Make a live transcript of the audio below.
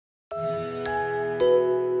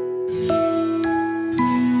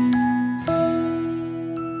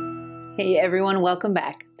Hey everyone, welcome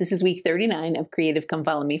back. This is week 39 of Creative Come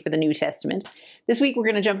Follow Me for the New Testament. This week we're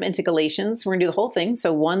going to jump into Galatians. We're going to do the whole thing,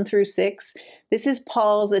 so 1 through 6. This is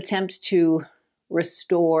Paul's attempt to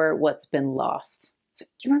restore what's been lost. So,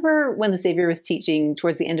 do you remember when the Savior was teaching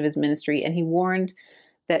towards the end of his ministry and he warned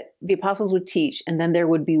that the apostles would teach and then there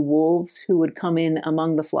would be wolves who would come in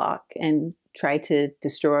among the flock and try to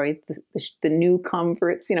destroy the new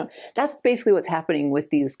converts? You know, that's basically what's happening with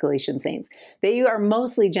these Galatian saints. They are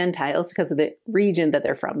mostly Gentiles because of the region that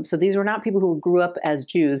they're from. So these were not people who grew up as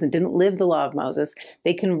Jews and didn't live the law of Moses.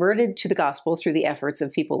 They converted to the gospel through the efforts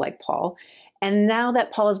of people like Paul. And now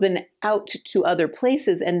that Paul has been out to other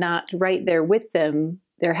places and not right there with them,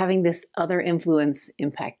 they're having this other influence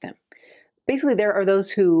impact them. Basically, there are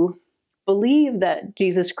those who believe that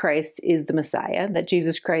Jesus Christ is the Messiah, that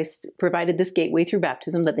Jesus Christ provided this gateway through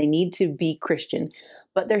baptism, that they need to be Christian,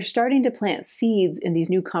 but they're starting to plant seeds in these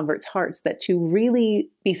new converts' hearts that to really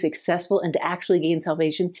be successful and to actually gain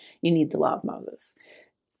salvation, you need the law of Moses.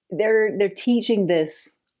 They're teaching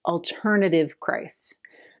this alternative Christ.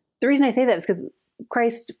 The reason I say that is because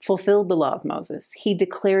Christ fulfilled the law of Moses. He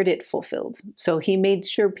declared it fulfilled. So he made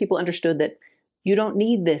sure people understood that you don't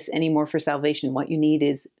need this anymore for salvation. What you need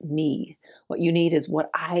is me. What you need is what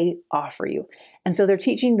I offer you. And so they're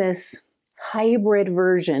teaching this hybrid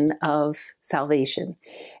version of salvation.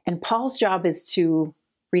 And Paul's job is to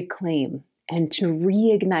reclaim and to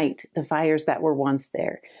reignite the fires that were once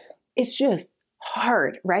there. It's just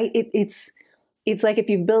hard, right? It's like if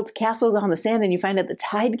you've built castles on the sand and you find that the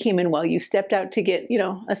tide came in while you stepped out to get,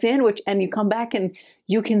 a sandwich, and you come back and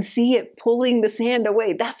you can see it pulling the sand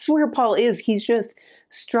away. That's where Paul is. He's just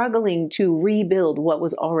struggling to rebuild what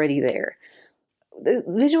was already there. The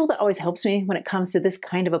visual that always helps me when it comes to this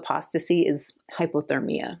kind of apostasy is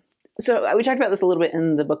hypothermia. So we talked about this a little bit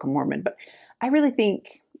in the Book of Mormon, but I really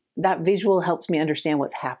think that visual helps me understand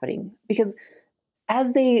what's happening, because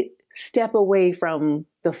as they step away from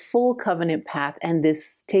the full covenant path and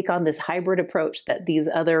take on this hybrid approach that these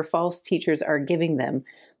other false teachers are giving them,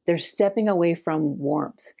 they're stepping away from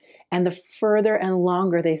warmth. And the further and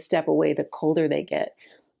longer they step away, the colder they get.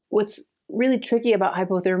 What's really tricky about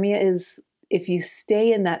hypothermia is if you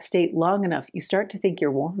stay in that state long enough, you start to think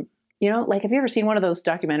you're warm. Like, have you ever seen one of those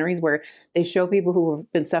documentaries where they show people who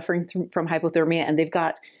have been suffering from hypothermia and they've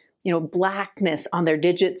got blackness on their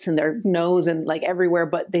digits and their nose and like everywhere,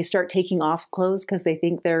 but they start taking off clothes because they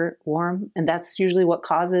think they're warm. And that's usually what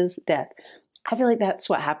causes death. I feel like that's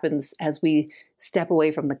what happens as we step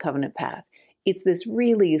away from the covenant path. It's this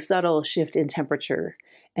really subtle shift in temperature,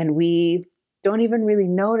 and we don't even really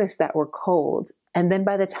notice that we're cold. And then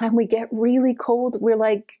by the time we get really cold, we're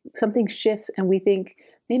like, something shifts and we think,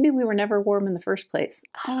 maybe we were never warm in the first place.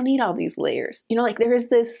 I don't need all these layers. Like there is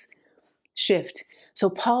this shift. So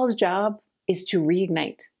Paul's job is to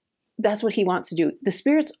reignite. That's what he wants to do. The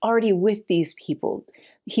Spirit's already with these people.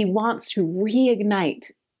 He wants to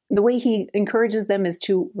reignite. The way he encourages them is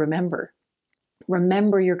to remember.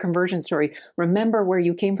 Remember your conversion story. Remember where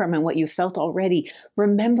you came from and what you felt already.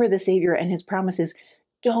 Remember the Savior and his promises.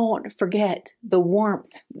 Don't forget the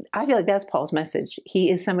warmth. I feel like that's Paul's message.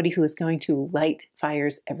 He is somebody who is going to light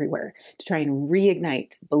fires everywhere to try and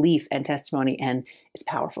reignite belief and testimony, and it's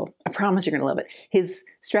powerful. I promise you're going to love it. His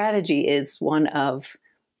strategy is one of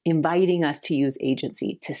inviting us to use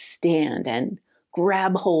agency, to stand and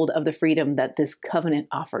grab hold of the freedom that this covenant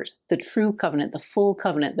offers, the true covenant, the full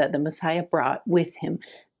covenant that the Messiah brought with him.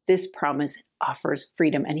 This promise offers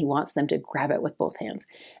freedom, and he wants them to grab it with both hands.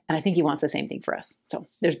 And I think he wants the same thing for us. So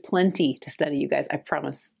there's plenty to study, you guys. I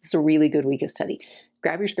promise. It's a really good week of study.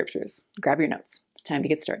 Grab your scriptures, grab your notes. It's time to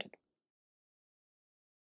get started.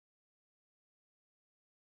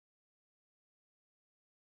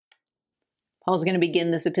 Paul's going to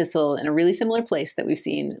begin this epistle in a really similar place that we've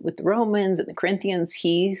seen with the Romans and the Corinthians.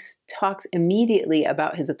 He talks immediately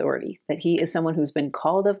about his authority, that he is someone who's been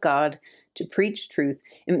called of God to preach truth.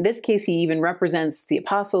 In this case, he even represents the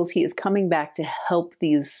apostles. He is coming back to help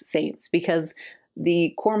these saints because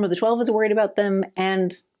the quorum of the 12 is worried about them,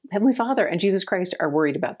 and Heavenly Father and Jesus Christ are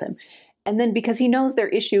worried about them. And then because he knows their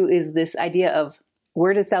issue is this idea of,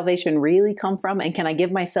 where does salvation really come from? And can I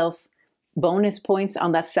give myself bonus points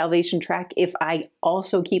on that salvation track if I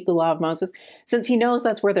also keep the law of Moses? Since he knows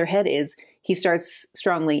that's where their head is, he starts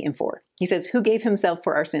strongly in 4. He says, who gave himself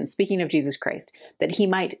for our sins, speaking of Jesus Christ, that he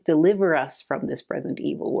might deliver us from this present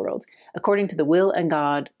evil world, according to the will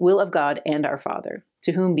of God and our Father,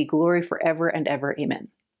 to whom be glory forever and ever. Amen.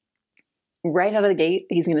 Right out of the gate,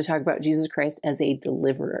 he's going to talk about Jesus Christ as a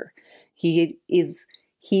deliverer. He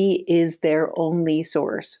is their only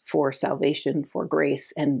source for salvation, for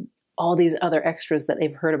grace, and all these other extras that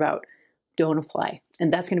they've heard about don't apply.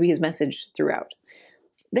 And that's going to be his message throughout.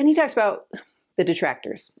 Then he talks about the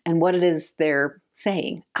detractors and what it is they're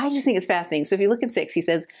saying. I just think it's fascinating. So if you look at 6, he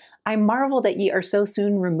says, I marvel that ye are so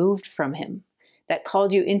soon removed from him that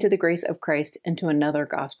called you into the grace of Christ and to another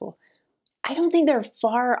gospel. I don't think they're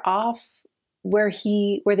far off where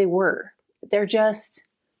they were. They're just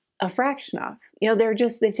a fraction off.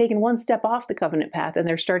 They've taken one step off the covenant path and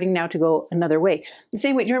they're starting now to go another way. The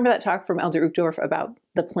same way, do you remember that talk from Elder Uchtdorf about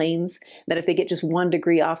the planes, that if they get just 1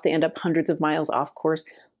 degree off, they end up hundreds of miles off course?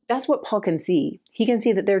 That's what Paul can see. He can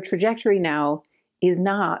see that their trajectory now is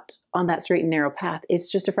not on that straight and narrow path.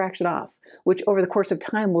 It's just a fraction off, which over the course of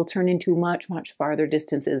time will turn into much, much farther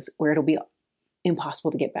distances where it'll be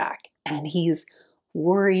impossible to get back. And he's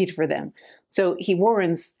worried for them. So he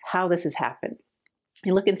warns how this has happened.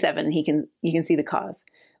 And look in 7, you can see the cause,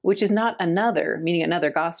 which is not another, meaning another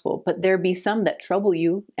gospel, but there be some that trouble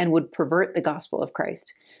you and would pervert the gospel of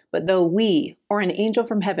Christ. But though we or an angel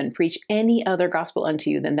from heaven preach any other gospel unto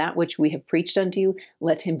you than that which we have preached unto you,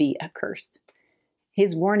 let him be accursed.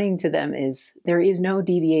 His warning to them is there is no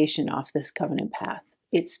deviation off this covenant path.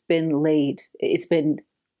 It's been laid. It's been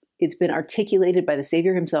articulated by the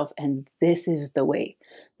Savior himself, and this is the way.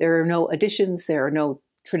 There are no additions. There are no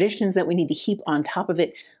traditions that we need to heap on top of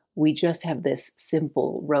it. We just have this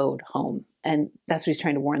simple road home. And that's what he's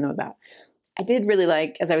trying to warn them about. I did really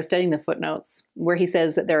like, as I was studying the footnotes, where he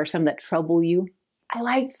says that there are some that trouble you. I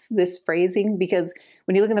liked this phrasing because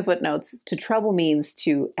when you look in the footnotes, to trouble means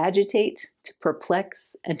to agitate, to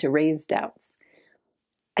perplex, and to raise doubts.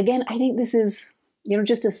 Again, I think this is,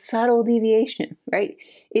 just a subtle deviation, right?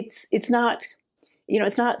 It's not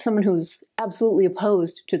someone who's absolutely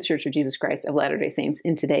opposed to the Church of Jesus Christ of Latter-day Saints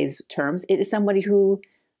in today's terms. It is somebody who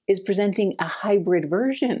is presenting a hybrid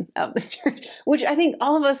version of the church, which I think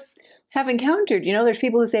all of us have encountered. There's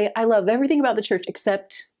people who say, I love everything about the church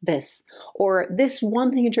except this, or this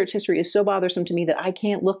one thing in church history is so bothersome to me that I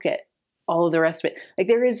can't look at all of the rest of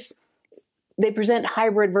it. They present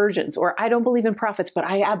hybrid versions, or I don't believe in prophets, but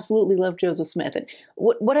I absolutely love Joseph Smith. And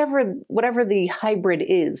whatever the hybrid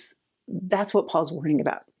is, that's what Paul's warning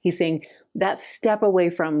about. He's saying that step away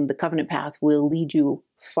from the covenant path will lead you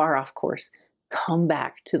far off course. Come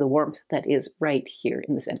back to the warmth that is right here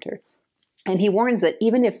in the center. And he warns that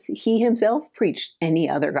even if he himself preached any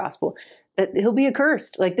other gospel, that he'll be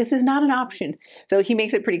accursed. Like, this is not an option. So he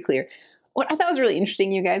makes it pretty clear. What I thought was really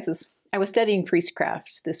interesting, you guys, is I was studying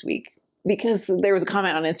priestcraft this week because there was a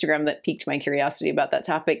comment on Instagram that piqued my curiosity about that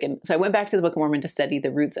topic. And so I went back to the Book of Mormon to study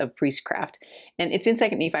the roots of priestcraft. And it's in 2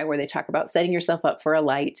 Nephi where they talk about setting yourself up for a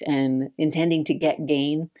light and intending to get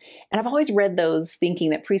gain. And I've always read those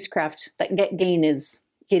thinking that priestcraft, that get gain is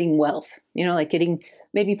getting wealth, like getting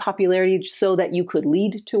maybe popularity so that you could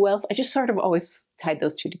lead to wealth. I just sort of always tied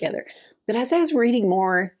those two together. But as I was reading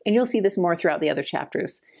more, and you'll see this more throughout the other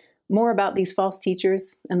chapters, more about these false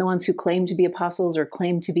teachers and the ones who claim to be apostles or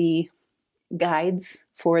claim to be guides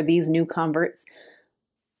for these new converts,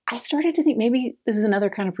 I started to think maybe this is another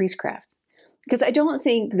kind of priestcraft. Because I don't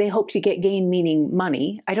think they hope to get gain meaning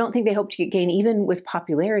money. I don't think they hope to get gain even with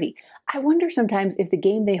popularity. I wonder sometimes if the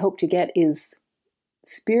gain they hope to get is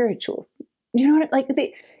spiritual.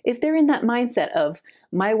 If they're in that mindset of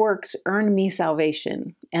my works earn me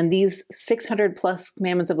salvation, and these 600 plus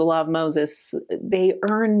commandments of the law of Moses, they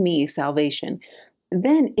earn me salvation.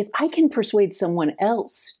 Then if I can persuade someone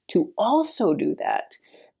else to also do that,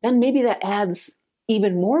 then maybe that adds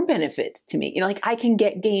even more benefit to me. I can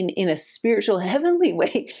get gain in a spiritual, heavenly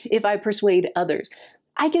way if I persuade others.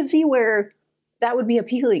 I can see where that would be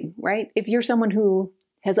appealing, right? If you're someone who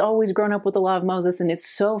has always grown up with the law of Moses and it's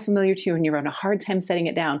so familiar to you and you're having a hard time setting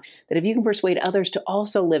it down, that if you can persuade others to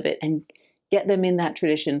also live it and get them in that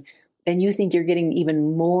tradition, then you think you're getting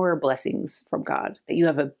even more blessings from God, that you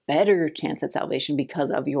have a better chance at salvation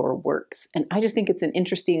because of your works. And I just think it's an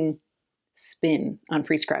interesting spin on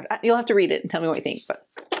priestcraft. You'll have to read it and tell me what you think.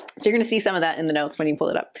 So you're going to see some of that in the notes when you pull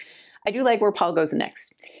it up. I do like where Paul goes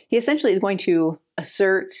next. He essentially is going to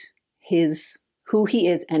assert who he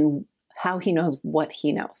is and how he knows what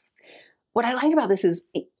he knows. What I like about this is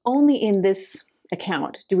only in this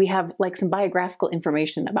account do we have some biographical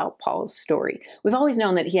information about Paul's story. We've always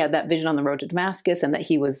known that he had that vision on the road to Damascus and that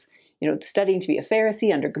he was, studying to be a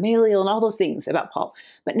Pharisee under Gamaliel and all those things about Paul.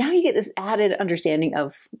 But now you get this added understanding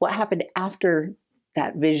of what happened after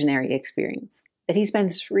that visionary experience. That he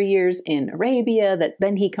spends 3 years in Arabia, that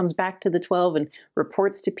then he comes back to the 12 and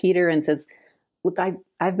reports to Peter and says, look,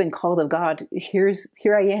 I've been called of God. Here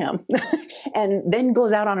I am. And then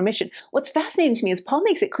goes out on a mission. What's fascinating to me is Paul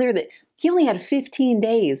makes it clear that he only had 15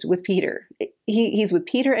 days with Peter. He's with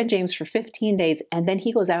Peter and James for 15 days, and then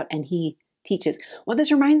he goes out and he teaches. What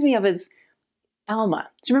this reminds me of is Alma.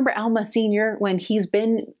 Do you remember Alma Sr. when he's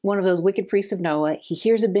been one of those wicked priests of Noah? He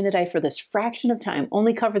hears Abinadi for this fraction of time,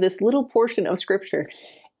 only cover this little portion of scripture.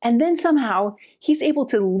 And then somehow he's able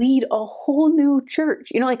to lead a whole new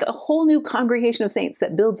church, like a whole new congregation of saints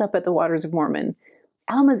that builds up at the Waters of Mormon.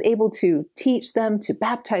 Alma's able to teach them, to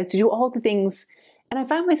baptize, to do all the things. And I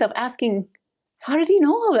find myself asking, how did he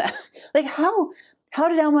know all that? Like how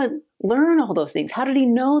did Alma learn all those things? How did he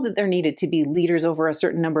know that there needed to be leaders over a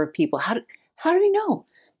certain number of people? How did he know?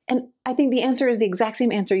 And I think the answer is the exact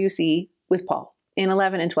same answer you see with Paul in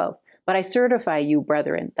 11 and 12. But I certify you,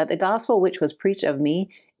 brethren, that the gospel which was preached of me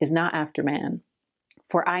is not after man.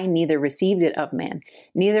 For I neither received it of man,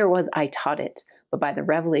 neither was I taught it, but by the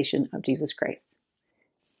revelation of Jesus Christ.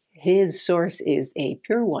 His source is a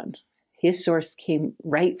pure one. His source came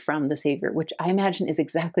right from the Savior, which I imagine is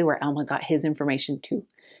exactly where Alma got his information too.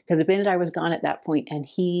 Because Abinadi was gone at that point, and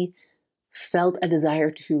he felt a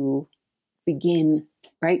desire to begin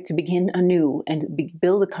anew and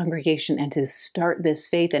build a congregation and to start this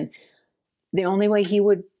faith. And the only way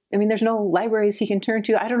there's no libraries he can turn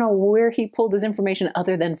to. I don't know where he pulled his information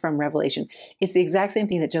other than from Revelation. It's the exact same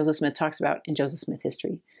thing that Joseph Smith talks about in Joseph Smith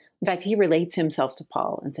history. In fact, he relates himself to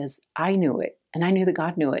Paul and says, I knew it, and I knew that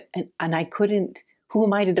God knew it, and I couldn't, who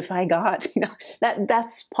am I to defy God?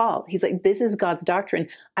 That's Paul. He's like, this is God's doctrine.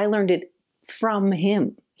 I learned it from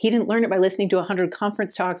him. He didn't learn it by listening to 100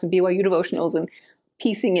 conference talks and BYU devotionals and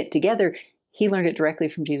piecing it together. He learned it directly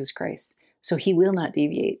from Jesus Christ. So he will not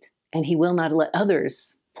deviate, and he will not let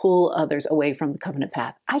others pull others away from the covenant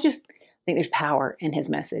path. I just think there's power in his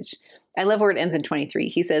message. I love where it ends in 23.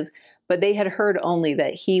 He says, but they had heard only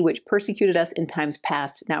that he which persecuted us in times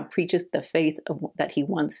past now preacheth the faith that he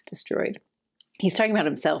once destroyed. He's talking about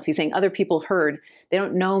himself. He's saying other people heard. They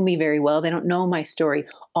don't know me very well. They don't know my story.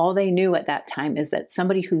 All they knew at that time is that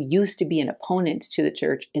somebody who used to be an opponent to the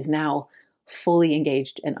church is now fully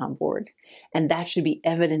engaged and on board. And that should be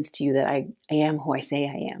evidence to you that I am who I say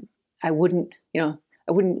I am. I wouldn't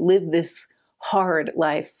live this hard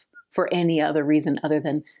life for any other reason other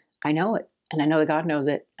than I know it, and I know that God knows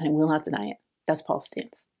it, and I will not deny it. That's Paul's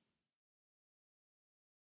stance.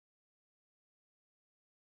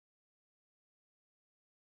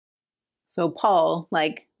 So Paul,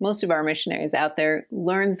 like most of our missionaries out there,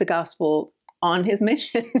 learns the gospel on his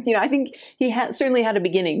mission. I think he certainly had a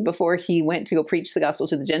beginning before he went to go preach the gospel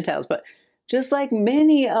to the Gentiles. But just like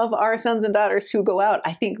many of our sons and daughters who go out,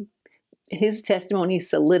 I think his testimony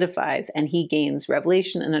solidifies and he gains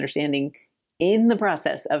revelation and understanding in the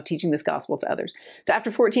process of teaching this gospel to others. So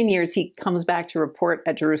after 14 years, he comes back to report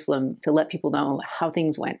at Jerusalem to let people know how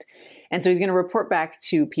things went. And so he's going to report back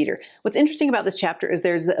to Peter. What's interesting about this chapter is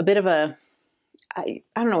there's a bit of I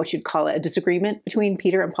don't know what you'd call it, a disagreement between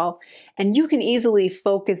Peter and Paul. And you can easily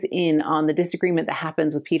focus in on the disagreement that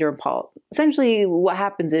happens with Peter and Paul. Essentially, what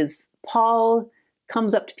happens is Paul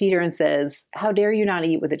comes up to Peter and says, how dare you not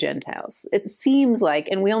eat with the Gentiles? It seems like,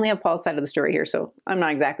 and we only have Paul's side of the story here, so I'm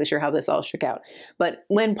not exactly sure how this all shook out. But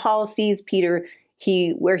when Paul sees Peter,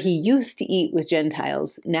 where he used to eat with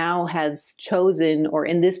Gentiles, now has chosen, or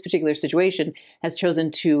in this particular situation, has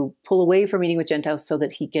chosen to pull away from eating with Gentiles so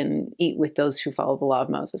that he can eat with those who follow the law of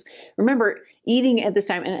Moses. Remember, eating at this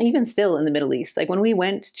time, and even still in the Middle East, like when we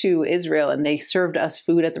went to Israel and they served us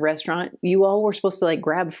food at the restaurant, you all were supposed to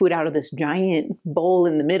grab food out of this giant bowl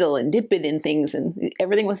in the middle and dip it in things, and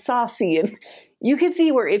everything was saucy. And you could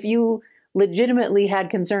see where if you legitimately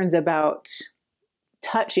had concerns about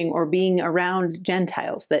touching or being around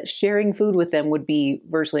Gentiles, that sharing food with them would be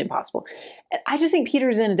virtually impossible. I just think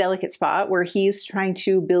Peter's in a delicate spot where he's trying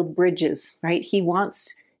to build bridges, right?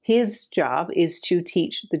 His job is to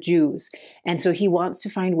teach the Jews. And so he wants to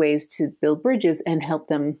find ways to build bridges and help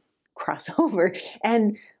them cross over.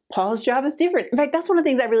 And Paul's job is different. In fact, that's one of the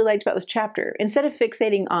things I really liked about this chapter. Instead of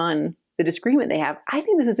fixating on the disagreement they have, I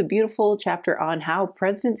think this is a beautiful chapter on how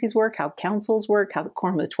presidencies work, how councils work, how the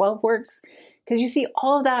Quorum of the 12 works. Because you see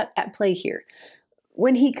all of that at play here.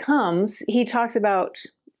 When he comes, he talks about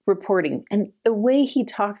reporting. And the way he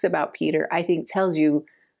talks about Peter, I think, tells you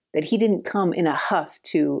that he didn't come in a huff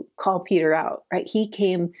to call Peter out, right? He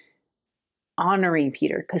came honoring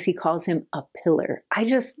Peter because he calls him a pillar. I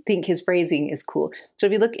just think his phrasing is cool. So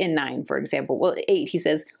if you look in 9, for example, 8, he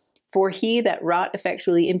says, for he that wrought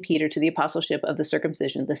effectually in Peter to the apostleship of the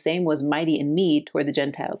circumcision, the same was mighty in me toward the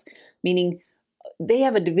Gentiles. Meaning, they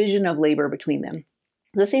have a division of labor between them.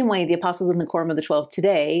 The same way the apostles in the Quorum of the 12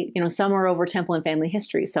 today, some are over temple and family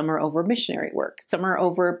history, some are over missionary work, some are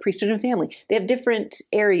over priesthood and family. They have different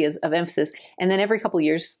areas of emphasis. And then every couple of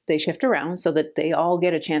years, they shift around so that they all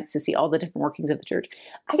get a chance to see all the different workings of the church.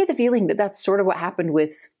 I get the feeling that that's sort of what happened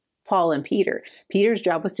with Paul and Peter. Peter's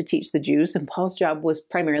job was to teach the Jews, and Paul's job was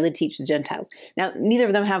primarily to teach the Gentiles. Now, neither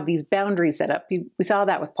of them have these boundaries set up. We saw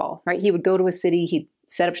that with Paul, right? He would go to a city, he'd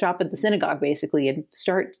set up shop at the synagogue, basically, and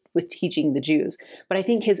start with teaching the Jews. But I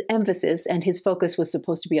think his emphasis and his focus was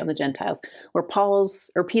supposed to be on the Gentiles, where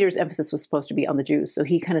Peter's emphasis was supposed to be on the Jews. So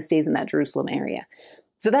he kind of stays in that Jerusalem area.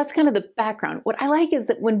 So that's kind of the background. What I like is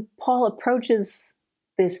that when Paul approaches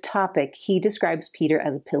this topic, he describes Peter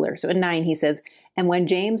as a pillar. So in 9, he says, "And when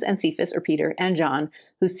James and Cephas, or Peter, and John,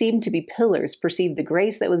 who seemed to be pillars, perceived the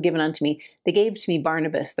grace that was given unto me, they gave to me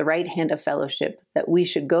Barnabas, the right hand of fellowship, that we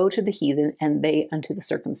should go to the heathen, and they unto the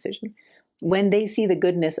circumcision." When they see the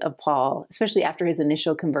goodness of Paul, especially after his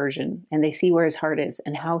initial conversion, and they see where his heart is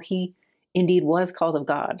and how he indeed was called of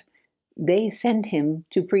God, they send him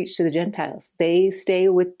to preach to the Gentiles. They stay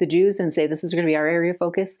with the Jews and say, this is going to be our area of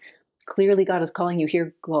focus. Clearly, God is calling you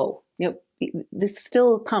here. Go. This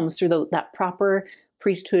still comes through that proper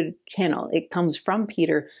priesthood channel. It comes from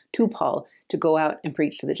Peter to Paul to go out and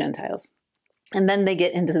preach to the Gentiles. And then they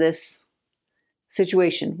get into this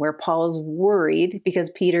situation where Paul is worried because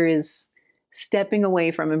Peter is stepping away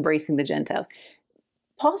from embracing the Gentiles.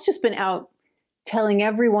 Paul's just been out telling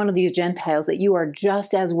every one of these Gentiles that you are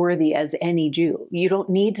just as worthy as any Jew. You don't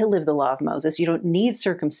need to live the law of Moses. You don't need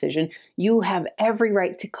circumcision. You have every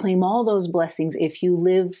right to claim all those blessings if you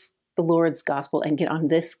live the Lord's gospel and get on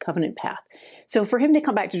this covenant path. So for him to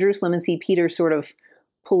come back to Jerusalem and see Peter sort of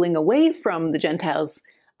pulling away from the Gentiles,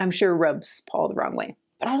 I'm sure rubs Paul the wrong way.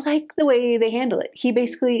 But I like the way they handle it. He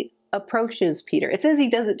basically approaches Peter. It says he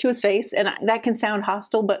does it to his face, and that can sound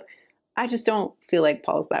hostile, but I just don't feel like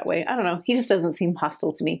Paul's that way. I don't know. He just doesn't seem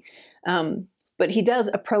hostile to me. But he does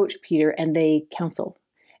approach Peter and they counsel.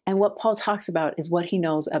 And what Paul talks about is what he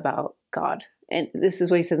knows about God. And this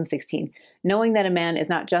is what he says in 16. "Knowing that a man is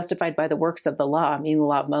not justified by the works of the law," meaning the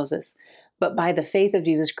law of Moses, "but by the faith of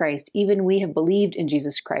Jesus Christ, even we have believed in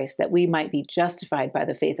Jesus Christ, that we might be justified by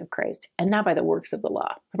the faith of Christ, and not by the works of the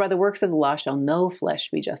law. For by the works of the law shall no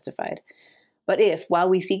flesh be justified. But if, while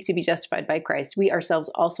we seek to be justified by Christ, we ourselves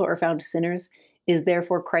also are found sinners, is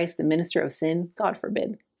therefore Christ the minister of sin? God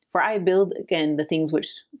forbid. For if I build again the things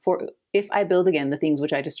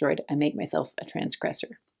which I destroyed, I make myself a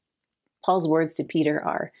transgressor." Paul's words to Peter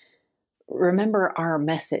are, remember our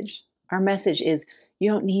message. Our message is,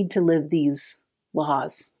 you don't need to live these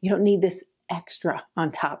laws. You don't need this extra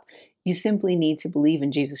on top. You simply need to believe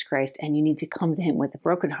in Jesus Christ, and you need to come to him with a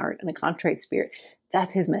broken heart and a contrite spirit.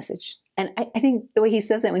 That's his message. And I think the way he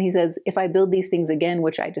says it when he says, "If I build these things again,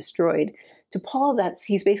 which I destroyed," to Paul,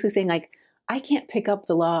 he's basically saying, like, I can't pick up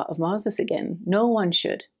the law of Moses again. No one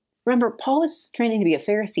should. Remember, Paul is training to be a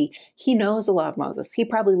Pharisee. He knows the law of Moses. He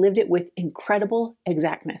probably lived it with incredible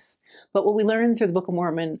exactness. But what we learn through the Book of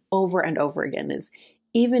Mormon over and over again is,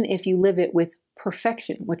 even if you live it with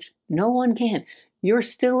perfection, which no one can, you're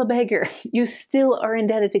still a beggar. You still are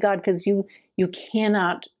indebted to God because you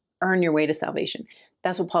cannot earn your way to salvation.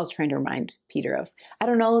 That's what Paul's trying to remind Peter of. I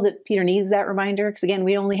don't know that Peter needs that reminder because, again,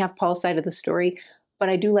 we only have Paul's side of the story, but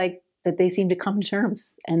I do like that they seem to come to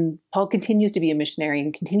terms. And Paul continues to be a missionary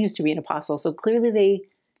and continues to be an apostle. So clearly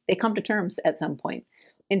they come to terms at some point.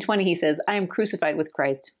 In 20, he says, "I am crucified with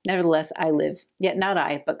Christ. Nevertheless, I live. Yet not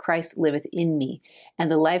I, but Christ liveth in me. And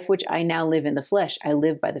the life which I now live in the flesh, I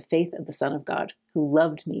live by the faith of the Son of God, who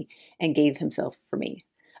loved me and gave himself for me.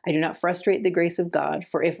 I do not frustrate the grace of God,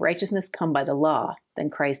 for if righteousness come by the law, then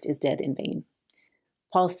Christ is dead in vain."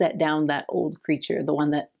 Paul set down that old creature, the one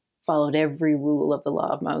that followed every rule of the law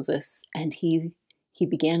of Moses, and he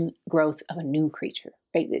began growth of a new creature.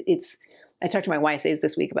 Right? I talked to my YSAs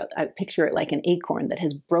this week about, I picture it like an acorn that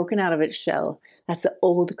has broken out of its shell. That's the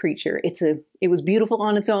old creature. It was beautiful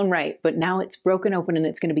on its own right, but now it's broken open and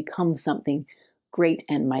it's going to become something great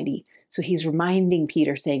and mighty. So he's reminding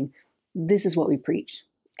Peter, saying, this is what we preach.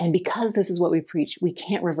 And because this is what we preach, we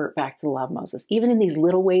can't revert back to the law of Moses. Even in these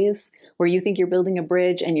little ways where you think you're building a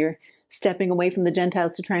bridge and you're stepping away from the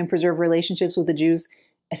Gentiles to try and preserve relationships with the Jews,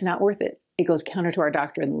 it's not worth it. It goes counter to our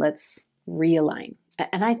doctrine. Let's realign.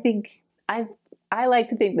 And I think, I like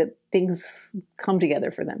to think that things come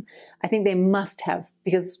together for them. I think they must have,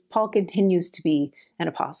 because Paul continues to be an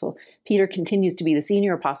apostle. Peter continues to be the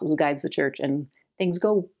senior apostle who guides the church, and things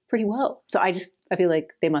go pretty well. So I feel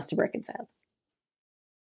like they must have reconciled.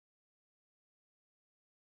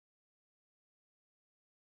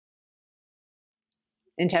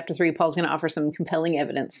 In chapter 3, Paul's going to offer some compelling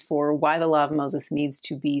evidence for why the law of Moses needs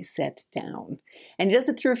to be set down. And he does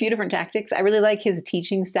it through a few different tactics. I really like his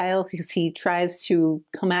teaching style because he tries to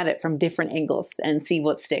come at it from different angles and see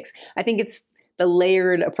what sticks. I think it's the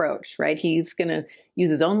layered approach, right? He's going to use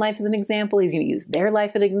his own life as an example. He's going to use their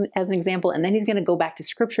life as an example. And then he's going to go back to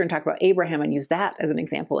scripture and talk about Abraham and use that as an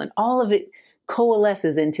example. And all of it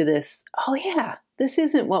coalesces into this, oh yeah, this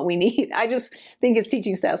isn't what we need. I just think his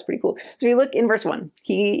teaching style is pretty cool. So we look in verse 1.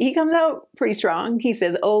 He comes out pretty strong. He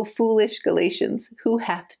says, "O foolish Galatians, who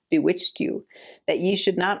hath bewitched you, that ye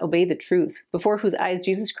should not obey the truth, before whose eyes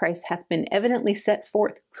Jesus Christ hath been evidently set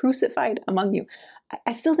forth, crucified among you."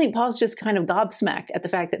 I still think Paul's just kind of gobsmacked at the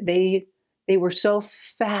fact that they were so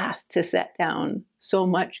fast to set down so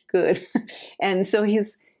much good. And so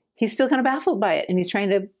he's still kind of baffled by it, and he's trying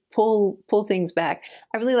to pull things back.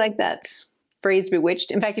 I really like that phrase,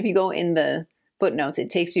 bewitched. In fact, if you go in the footnotes, it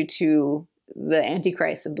takes you to the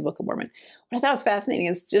Antichrist of the Book of Mormon. What I thought was fascinating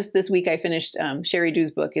is just this week I finished Sherry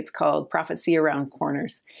Dew's book. It's called Prophecy Around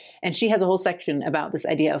Corners. And she has a whole section about this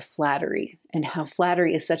idea of flattery and how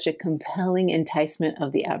flattery is such a compelling enticement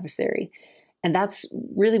of the adversary. And that's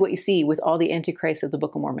really what you see with all the Antichrists of the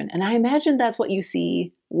Book of Mormon. And I imagine that's what you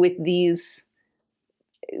see with these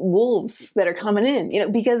wolves that are coming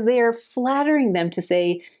in, because they are flattering them to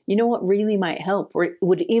say, you know what really might help or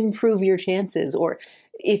would improve your chances, or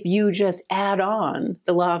if you just add on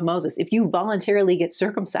the law of Moses, if you voluntarily get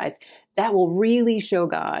circumcised, that will really show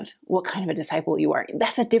God what kind of a disciple you are.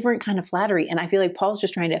 That's a different kind of flattery. And I feel like Paul's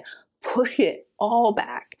just trying to push it all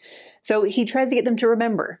back. So he tries to get them to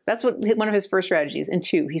remember. That's one of his first strategies. And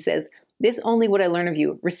 2, he says, "This only would I learn of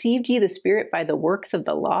you. Received ye the Spirit by the works of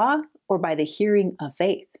the law or by the hearing of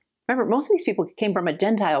faith?" Remember, most of these people came from a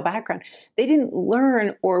Gentile background. They didn't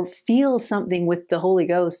learn or feel something with the Holy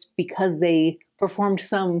Ghost because they performed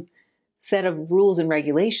some set of rules and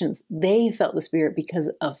regulations. They felt the Spirit because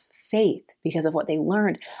of faith, because of what they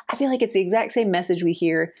learned. I feel like it's the exact same message we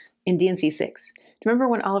hear in D&C 6. Do you remember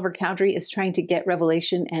when Oliver Cowdery is trying to get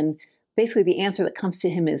revelation, and basically the answer that comes to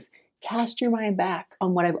him is, cast your mind back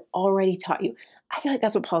on what I've already taught you? I feel like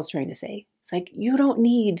that's what Paul's trying to say. It's like, you don't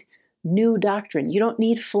need new doctrine. You don't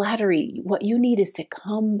need flattery. What you need is to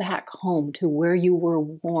come back home to where you were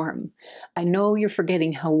warm. I know you're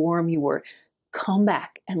forgetting how warm you were. Come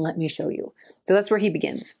back and let me show you. So that's where he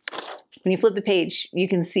begins. When you flip the page, you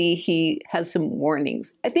can see he has some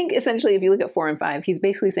warnings. I think essentially if you look at 4 and 5, he's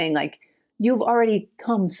basically saying like, you've already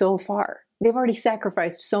come so far. They've already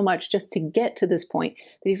sacrificed so much just to get to this point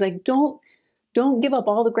that he's like, don't give up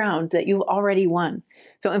all the ground that you've already won.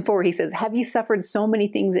 So in 4, he says, "Have ye suffered so many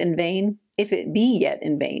things in vain, if it be yet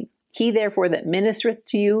in vain? He therefore that ministereth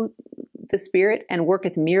to you the Spirit and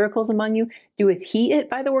worketh miracles among you, doeth he it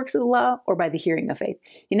by the works of the law or by the hearing of faith?"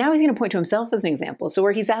 And now he's going to point to himself as an example. So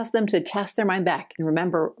where he's asked them to cast their mind back and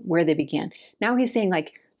remember where they began. Now he's saying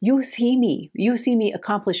like, you see me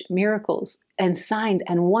accomplish miracles and signs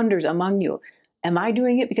and wonders among you. Am I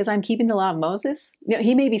doing it because I'm keeping the law of Moses?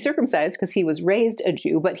 He may be circumcised because he was raised a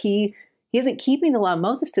Jew, but he isn't keeping the law of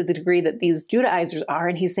Moses to the degree that these Judaizers are.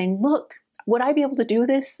 And he's saying, look, would I be able to do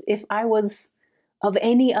this if I was of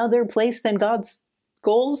any other place than God's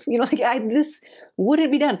goals? This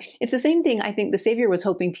wouldn't be done. It's the same thing I think the Savior was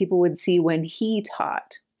hoping people would see when he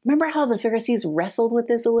taught. Remember how the Pharisees wrestled with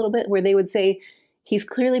this a little bit, where they would say, he's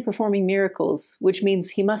clearly performing miracles, which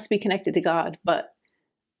means he must be connected to God, but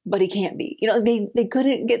he can't be. They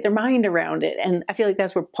couldn't get their mind around it. And I feel like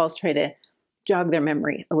that's where Paul's trying to jog their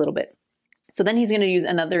memory a little bit. So then he's going to use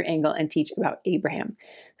another angle and teach about Abraham.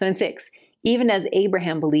 So in 6, "Even as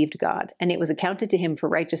Abraham believed God, and it was accounted to him for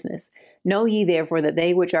righteousness. Know ye therefore that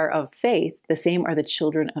they which are of faith, the same are the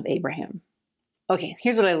children of Abraham." Okay,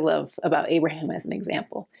 here's what I love about Abraham as an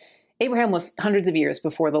example. Abraham was hundreds of years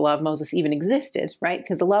before the law of Moses even existed, right?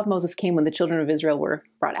 Because the law of Moses came when the children of Israel were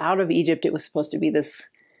brought out of Egypt. It was supposed to be this,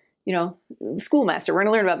 schoolmaster. We're going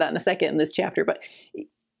to learn about that in a second in this chapter. But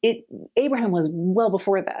Abraham was well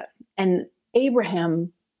before that. And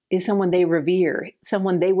Abraham is someone they revere,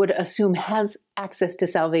 someone they would assume has access to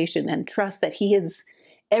salvation and trust that he is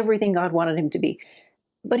everything God wanted him to be.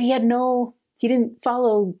 But he didn't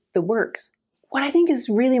follow the works. What I think is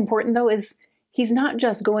really important, though, is he's not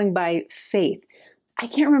just going by faith. I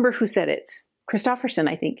can't remember who said it. Christofferson,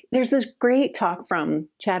 I think. There's this great talk from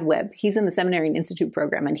Chad Webb. He's in the Seminary and Institute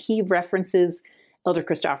program, and he references Elder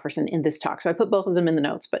Christofferson in this talk. So I put both of them in the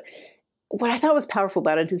notes. But what I thought was powerful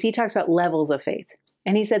about it is he talks about levels of faith.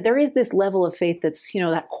 And he said there is this level of faith that's,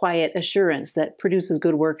 that quiet assurance that produces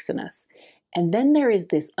good works in us. And then there is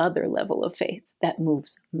this other level of faith that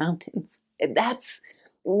moves mountains. That's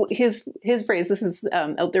his phrase. This is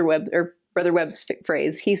Elder Webb, or Brother Webb's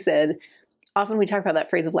phrase. He said, often we talk about that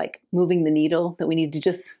phrase of like moving the needle, that we need to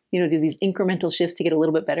just, do these incremental shifts to get a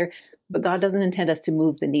little bit better. But God doesn't intend us to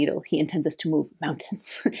move the needle. He intends us to move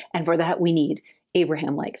mountains. And for that, we need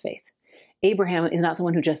Abraham-like faith. Abraham is not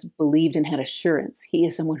someone who just believed and had assurance. He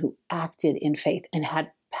is someone who acted in faith and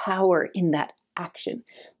had power in that action.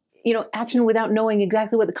 Action without knowing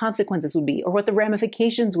exactly what the consequences would be or what the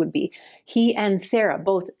ramifications would be. He and Sarah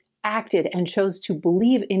both acted and chose to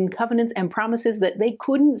believe in covenants and promises that they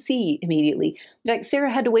couldn't see immediately. Like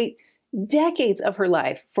Sarah had to wait decades of her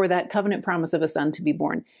life for that covenant promise of a son to be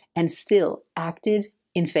born and still acted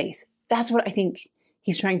in faith. That's what I think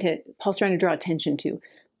Paul's trying to draw attention to.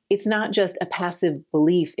 It's not just a passive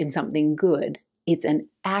belief in something good. It's an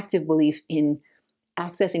active belief in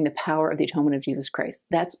accessing the power of the atonement of Jesus Christ.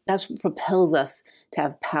 That's what propels us to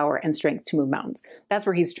have power and strength to move mountains. That's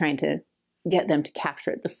where he's trying to get them to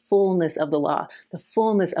capture it. The fullness of the law, the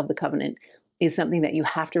fullness of the covenant is something that you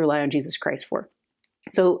have to rely on Jesus Christ for.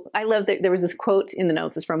 So I love that there was this quote in the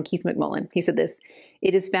notes. It's from Keith McMullen. He said this: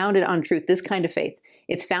 "It is founded on truth, this kind of faith.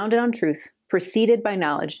 It's founded on truth, preceded by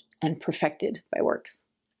knowledge, and perfected by works."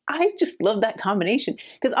 I just love that combination,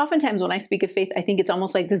 because oftentimes when I speak of faith, I think it's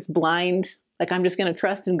almost like this blind, like I'm just going to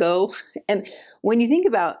trust and go. And when you think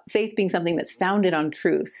about faith being something that's founded on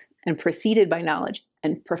truth and preceded by knowledge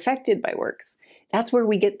and perfected by works, that's where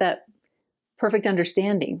we get that perfect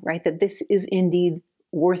understanding, right? That this is indeed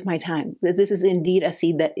worth my time, that this is indeed a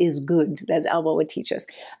seed that is good, as Alba would teach us.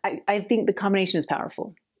 I think the combination is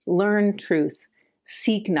powerful. Learn truth,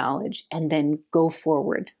 seek knowledge, and then go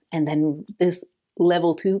forward. And then this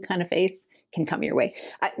level 2 kind of faith can come your way.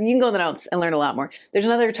 You can go in the notes and learn a lot more. There's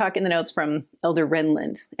another talk in the notes from Elder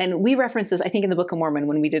Renland. And we referenced this, I think, in the Book of Mormon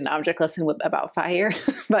when we did an object lesson about fire.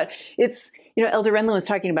 But it's, Elder Renland was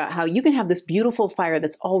talking about how you can have this beautiful fire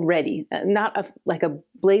that's all ready, not like a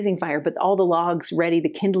blazing fire, but all the logs ready, the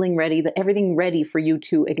kindling ready, everything ready for you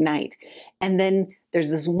to ignite. And then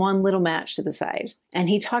there's this one little match to the side. And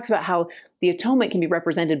he talks about how the atonement can be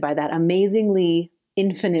represented by that amazingly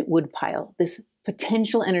infinite wood pile, this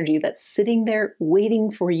potential energy that's sitting there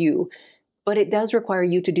waiting for you, but it does require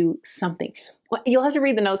you to do something. Well, you'll have to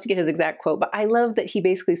read the notes to get his exact quote, but I love that he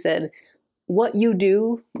basically said, what you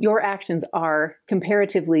do, your actions are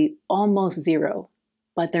comparatively almost zero,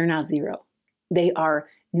 but they're not zero. They are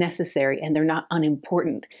necessary and they're not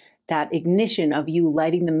unimportant. That ignition of you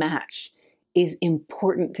lighting the match is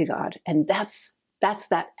important to God, and that's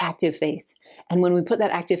that active faith. And when we put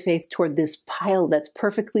that active faith toward this pile that's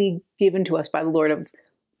perfectly given to us by the Lord of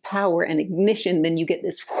power and ignition, then you get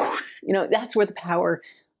this, that's where the power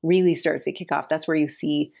really starts to kick off. That's where you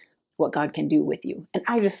see what God can do with you. And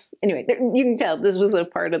anyway, you can tell this was a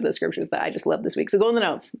part of the scriptures that I just love this week. So go in the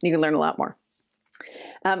notes. You can learn a lot more.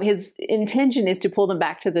 His intention is to pull them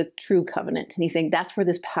back to the true covenant. And he's saying that's where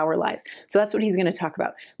this power lies. So that's what he's going to talk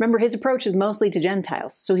about. Remember, his approach is mostly to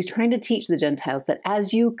Gentiles. So he's trying to teach the Gentiles that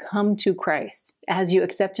as you come to Christ, as you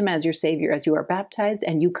accept him as your Savior, as you are baptized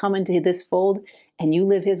and you come into this fold and you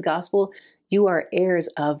live his gospel, you are heirs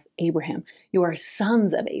of Abraham. You are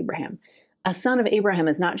sons of Abraham. A son of Abraham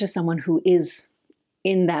is not just someone who is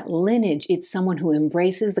in that lineage. It's someone who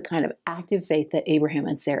embraces the kind of active faith that Abraham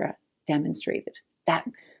and Sarah demonstrated. That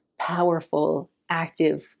powerful,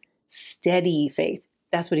 active, steady faith.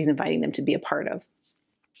 That's what he's inviting them to be a part of.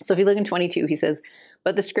 So if you look in 22, he says,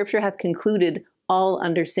 "But the scripture hath concluded all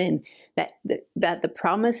under sin, that the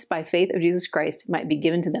promise by faith of Jesus Christ might be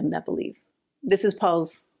given to them that believe." This is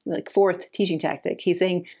Paul's fourth teaching tactic. He's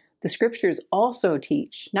saying the scriptures also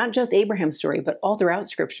teach, not just Abraham's story, but all throughout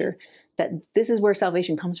scripture, that this is where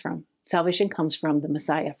salvation comes from. Salvation comes from the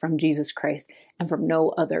Messiah, from Jesus Christ, and from no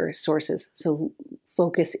other sources. So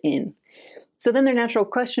focus in. So then their natural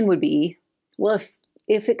question would be, well,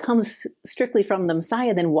 if it comes strictly from the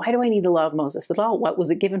Messiah, then why do I need the law of Moses at all? What was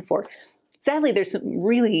it given for? Sadly, there's some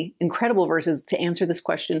really incredible verses to answer this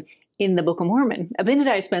question in the Book of Mormon.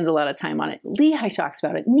 Abinadi spends a lot of time on it. Lehi talks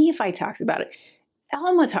about it. Nephi talks about it.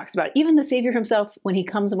 Alma talks about it. Even the Savior himself, when he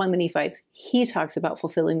comes among the Nephites, he talks about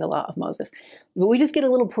fulfilling the law of Moses. But we just get a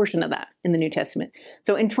little portion of that in the New Testament.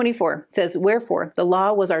 So in 24, it says, "Wherefore the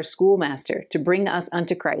law was our schoolmaster to bring us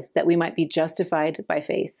unto Christ, that we might be justified by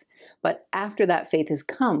faith. But after that faith is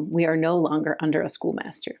come, we are no longer under a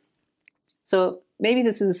schoolmaster." So maybe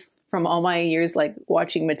this is from all my years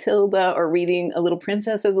watching Matilda or reading A Little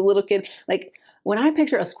Princess as a little kid. When I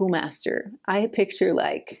picture a schoolmaster, I picture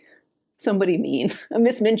somebody mean. A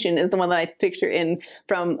Miss Minchin is the one that I picture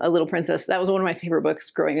from A Little Princess. That was one of my favorite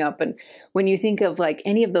books growing up. And when you think of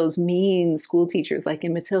any of those mean school teachers, like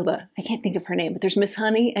in Matilda, I can't think of her name, but there's Miss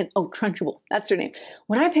Honey and Trunchbull. That's her name.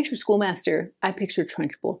 When I picture schoolmaster, I picture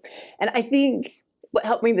Trunchbull. And I think what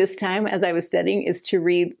helped me this time as I was studying is to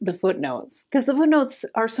read the footnotes, because the footnotes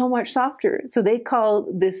are so much softer. So they call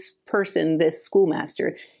this person, this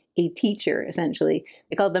schoolmaster, a teacher, essentially.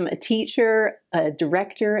 They called them a teacher, a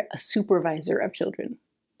director, a supervisor of children.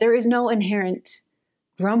 There is no inherent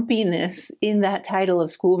grumpiness in that title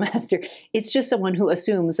of schoolmaster. It's just someone who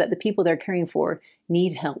assumes that the people they're caring for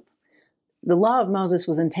need help. The law of Moses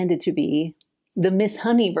was intended to be the Miss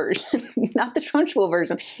Honey version, not the Trunchbull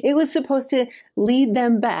version. It was supposed to lead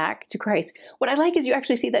them back to Christ. What I like is you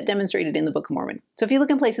actually see that demonstrated in the Book of Mormon. So if you look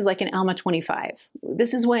in places like in Alma 25,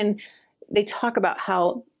 this is when they talk about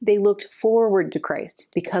how they looked forward to Christ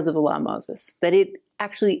because of the law of Moses, that it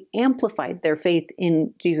actually amplified their faith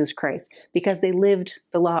in Jesus Christ because they lived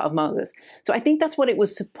the law of Moses. So I think that's what it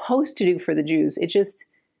was supposed to do for the Jews. They just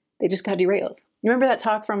got derailed. You remember that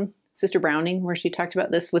talk from Sister Browning where she talked about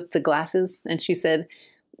this with the glasses? And she said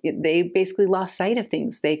they basically lost sight of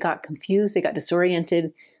things. They got confused. They got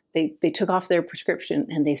disoriented. They took off their prescription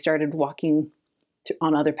and they started walking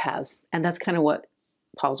on other paths. And that's kind of what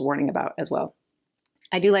Paul's warning about as well.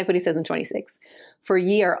 I do like what he says in 26. For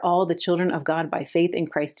ye are all the children of God by faith in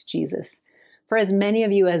Christ Jesus. For as many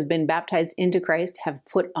of you as been baptized into Christ have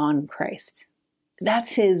put on Christ.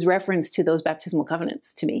 That's his reference to those baptismal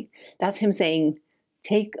covenants to me. That's him saying,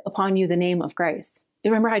 take upon you the name of Christ.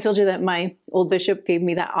 You remember I told you that my old bishop gave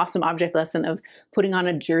me that awesome object lesson of putting on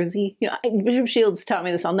a jersey? Bishop Shields taught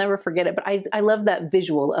me this. I'll never forget it. But I love that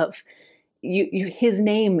visual of his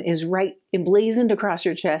name is right emblazoned across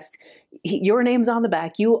your chest. Your name's on the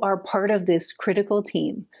back. You are part of this critical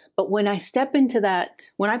team. But when I step into that,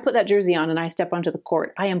 when I put that jersey on and I step onto the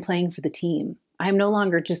court, I am playing for the team. I am no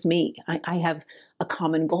longer just me. I have a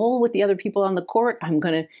common goal with the other people on the court. I'm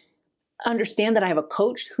going to understand that I have a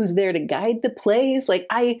coach who's there to guide the plays. Like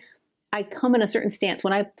I come in a certain stance.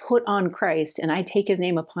 When I put on Christ and I take his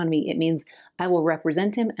name upon me, it means I will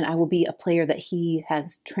represent him and I will be a player that he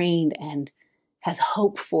has trained and has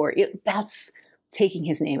hope for. That's taking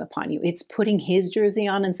his name upon you. It's putting his jersey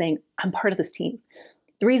on and saying, I'm part of this team.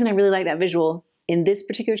 The reason I really like that visual in this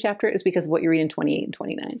particular chapter is because of what you read in 28 and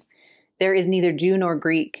 29. There is neither Jew nor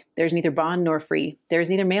Greek. There's neither bond nor free. There is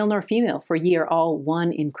neither male nor female, for ye are all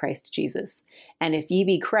one in Christ Jesus. And if ye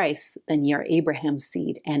be Christ, then ye are Abraham's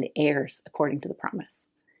seed and heirs according to the promise.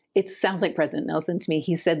 It sounds like President Nelson to me.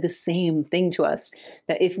 He said the same thing to us,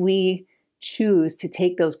 that if we choose to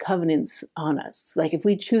take those covenants on us, like if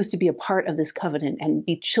we choose to be a part of this covenant and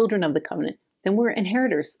be children of the covenant, then we're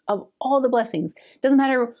inheritors of all the blessings. It doesn't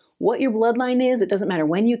matter what your bloodline is. It doesn't matter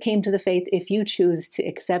when you came to the faith. If you choose to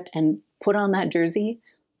accept and put on that jersey,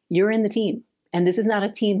 you're in the team. And this is not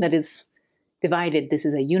a team that is divided. This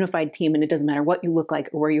is a unified team. And it doesn't matter what you look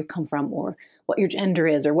like or where you come from or what your gender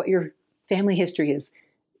is or what your family history is.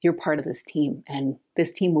 You're part of this team and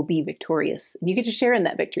this team will be victorious. And you get to share in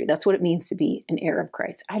that victory. That's what it means to be an heir of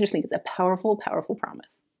Christ. I just think it's a powerful, powerful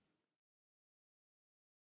promise.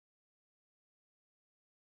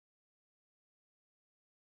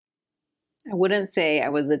 I wouldn't say I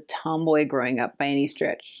was a tomboy growing up by any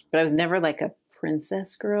stretch, but I was never like a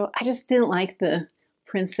princess girl. I just didn't like the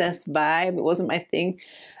princess vibe. It wasn't my thing.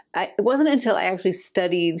 It wasn't until I actually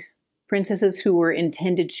studied princesses who were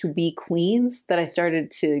intended to be queens that I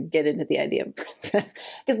started to get into the idea of princess.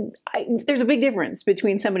 Because there's a big difference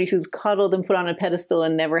between somebody who's coddled and put on a pedestal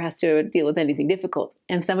and never has to deal with anything difficult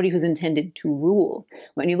and somebody who's intended to rule.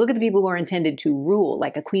 When you look at the people who are intended to rule,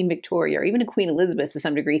 like a Queen Victoria or even a Queen Elizabeth to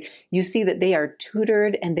some degree, you see that they are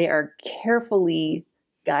tutored and they are carefully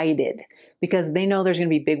guided because they know there's going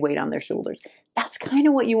to be big weight on their shoulders. That's kind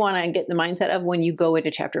of what you want to get the mindset of when you go into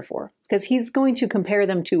chapter 4, because he's going to compare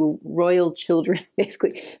them to royal children,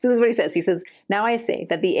 basically. So this is what he says. He says, now I say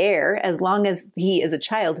that the heir, as long as he is a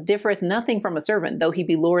child, differeth nothing from a servant, though he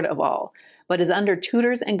be Lord of all, but is under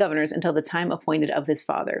tutors and governors until the time appointed of his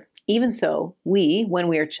father. Even so, we, when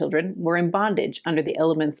we are children, were in bondage under the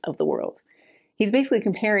elements of the world. He's basically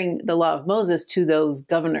comparing the law of Moses to those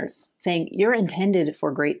governors, saying you're intended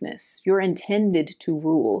for greatness. You're intended to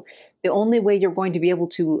rule. The only way you're going to be able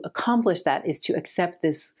to accomplish that is to accept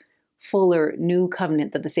this fuller new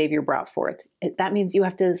covenant that the Savior brought forth. That means you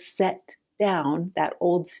have to set down that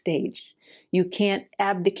old stage. You can't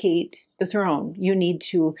abdicate the throne. You need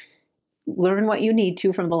to learn what you need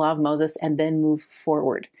to from the law of Moses and then move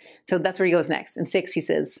forward. So that's where he goes next. In 6, he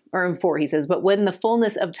says, or in 4, he says, but when the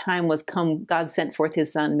fullness of time was come, God sent forth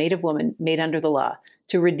his son, made of woman, made under the law,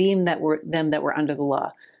 to redeem them that were under the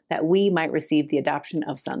law, that we might receive the adoption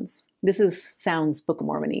of sons. This sounds Book of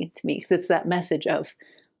Mormon-y to me, because it's that message of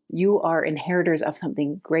you are inheritors of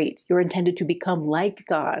something great. You're intended to become like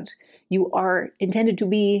God. You are intended to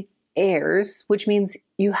be heirs, which means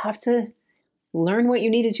you have to learn what you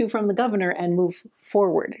needed to from the governor and move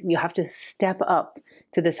forward. You have to step up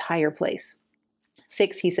to this higher place.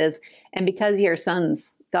 6, he says, and because ye are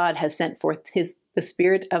sons, God has sent forth the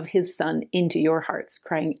Spirit of his Son into your hearts,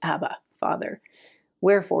 crying, Abba, Father.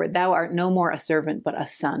 Wherefore thou art no more a servant, but a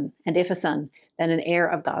son, and if a son, then an heir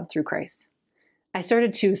of God through Christ. I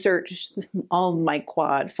started to search all my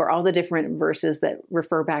quad for all the different verses that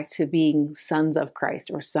refer back to being sons of Christ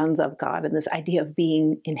or sons of God, and this idea of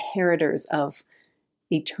being inheritors of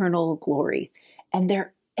eternal glory. And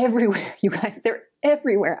they're everywhere, you guys. They're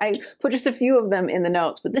everywhere. I put just a few of them in the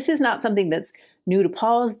notes, but this is not something that's new to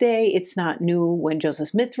Paul's day. It's not new when Joseph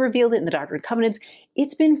Smith revealed it in the Doctrine and Covenants.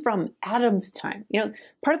 It's been from Adam's time.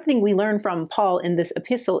 Part of the thing we learn from Paul in this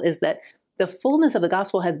epistle is that the fullness of the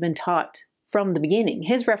gospel has been taught from the beginning.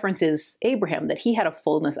 His reference is Abraham, that he had a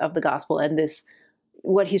fullness of the gospel, and this,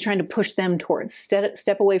 what he's trying to push them towards,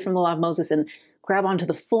 step away from the law of Moses and grab onto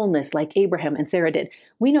the fullness like Abraham and Sarah did.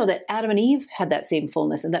 We know that Adam and Eve had that same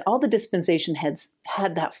fullness, and that all the dispensation heads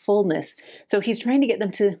had that fullness. So he's trying to get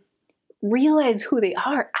them to realize who they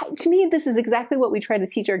are. To me, this is exactly what we try to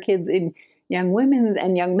teach our kids in young women's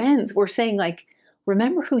and young men's. We're saying, like,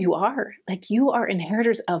 remember who you are. Like, you are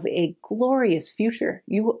inheritors of a glorious future.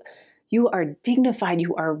 You are dignified,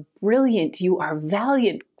 you are brilliant, you are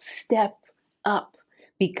valiant. Step up,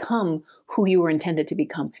 become who you were intended to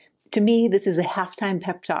become. To me, this is a halftime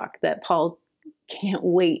pep talk that Paul can't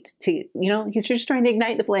wait to, he's just trying to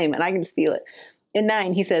ignite the flame, and I can just feel it. In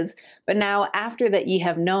 9, he says, but now after that ye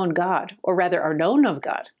have known God, or rather are known of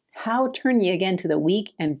God, how turn ye again to the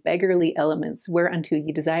weak and beggarly elements, whereunto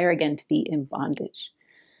ye desire again to be in bondage?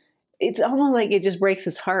 It's almost like it just breaks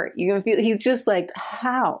his heart. You're gonna feel, he's just like,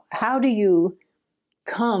 how? How do you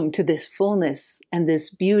come to this fullness and this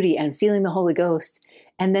beauty and feeling the Holy Ghost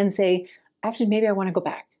and then say, actually, maybe I want to go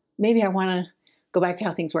back. Maybe I want to go back to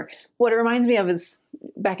how things were. What it reminds me of is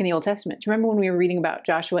back in the Old Testament. Do you remember when we were reading about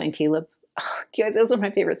Joshua and Caleb? Oh, guys, those are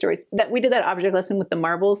my favorite stories. That we did that object lesson with the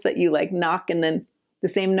marbles that you like knock and then the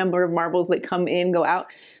same number of marbles that come in go out.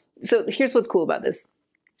 So here's what's cool about this.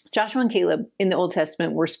 Joshua and Caleb in the Old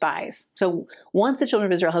Testament were spies. So once the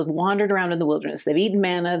children of Israel have wandered around in the wilderness, they've eaten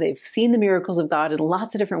manna, they've seen the miracles of God in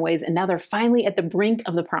lots of different ways, and now they're finally at the brink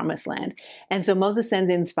of the promised land. And so Moses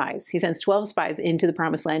sends in spies. He sends 12 spies into the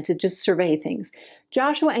promised land to just survey things.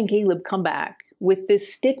 Joshua and Caleb come back with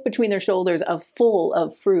this stick between their shoulders full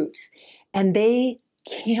of fruit, and they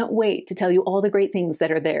can't wait to tell you all the great things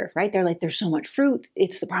that are there, right? They're like, there's so much fruit.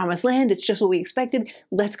 It's the promised land. It's just what we expected.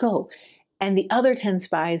 Let's go. And the other 10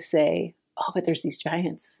 spies say, oh, but there's these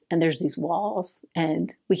giants and there's these walls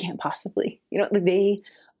and we can't possibly, they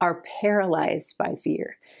are paralyzed by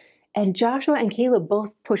fear. And Joshua and Caleb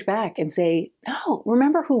both push back and say, no,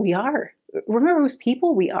 remember who we are. Remember whose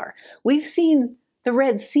people we are. We've seen the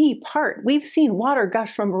Red Sea part. We've seen water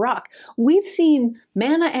gush from a rock. We've seen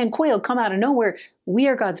manna and quail come out of nowhere. We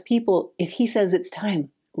are God's people. If he says it's time,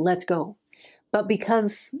 let's go. But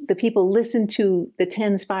because the people listen to the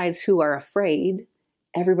 10 spies who are afraid,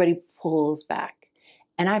 everybody pulls back.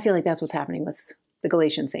 And I feel like that's what's happening with the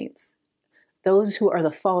Galatian saints. Those who are the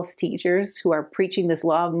false teachers, who are preaching this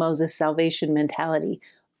law of Moses salvation mentality,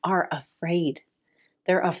 are afraid.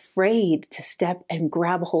 They're afraid to step and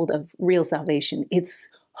grab hold of real salvation. It's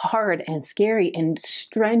hard and scary and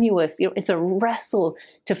strenuous. It's a wrestle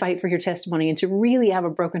to fight for your testimony and to really have a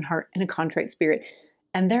broken heart and a contrite spirit.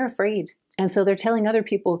 And they're afraid. And so they're telling other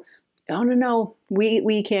people, oh, no,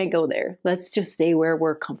 we can't go there. Let's just stay where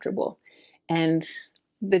we're comfortable. And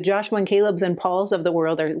the Joshua and Caleb's and Paul's of the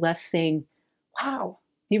world are left saying, wow,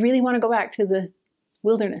 you really want to go back to the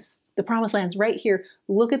wilderness, the promised land's right here.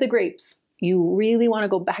 Look at the grapes. You really want to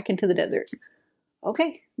go back into the desert.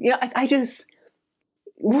 Okay. I just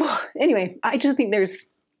think there's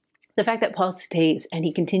the fact that Paul stays and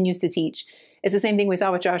he continues to teach. It's the same thing we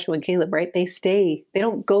saw with Joshua and Caleb, right? They stay. They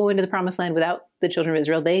don't go into the promised land without the children of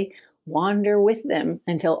Israel. They wander with them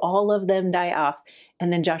until all of them die off.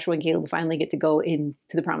 And then Joshua and Caleb finally get to go into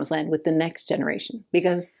the promised land with the next generation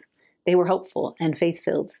because they were hopeful and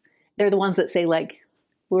faith-filled. They're the ones that say, like,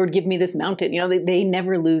 Lord, give me this mountain. They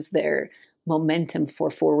never lose their momentum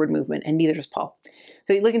for forward movement, and neither does Paul.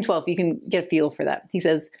 So you look in 12, you can get a feel for that. He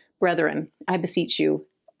says, brethren, I beseech you,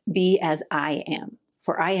 be as I am.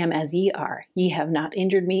 For I am as ye are. Ye have not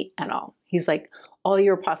injured me at all. He's like, all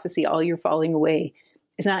your apostasy, all your falling away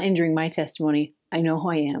is not injuring my testimony. I know who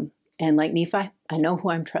I am. And like Nephi, I know who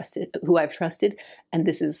I've trusted.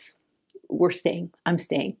 And we're staying. I'm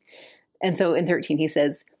staying. And so in 13, he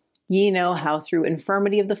says, ye know how through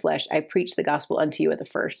infirmity of the flesh, I preached the gospel unto you at the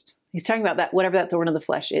first. He's talking about that, whatever that thorn of the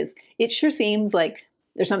flesh is. It sure seems like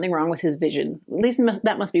there's something wrong with his vision. At least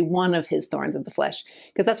that must be one of his thorns of the flesh,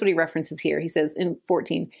 because that's what he references here. He says in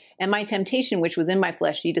 14, and my temptation, which was in my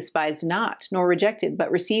flesh, ye despised not, nor rejected,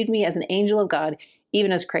 but received me as an angel of God,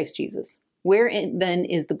 even as Christ Jesus. Wherein then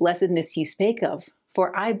is the blessedness you spake of?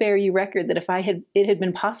 For I bear you record that if it had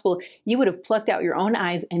been possible, you would have plucked out your own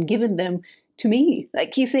eyes and given them to me.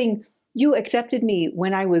 Like he's saying, you accepted me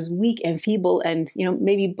when I was weak and feeble and,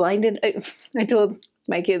 maybe blinded. I told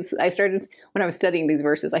my kids, when I was studying these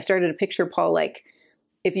verses, I started to picture Paul like,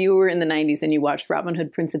 if you were in the 90s and you watched Robin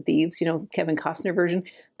Hood, Prince of Thieves, Kevin Costner version,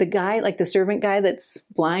 the guy, like the servant guy that's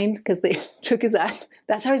blind because they took his eyes.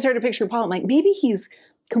 That's how I started to picture Paul. I'm like, maybe he's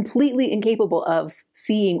completely incapable of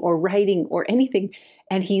seeing or writing or anything.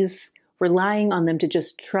 And he's relying on them to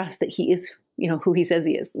just trust that he is, who he says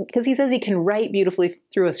he is. Because he says he can write beautifully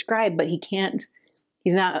through a scribe, but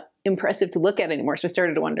he's not impressive to look at anymore. So I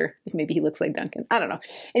started to wonder if maybe he looks like Duncan. I don't know.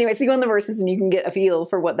 Anyway, so you go in the verses and you can get a feel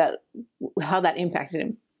for how that impacted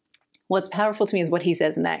him. What's powerful to me is what he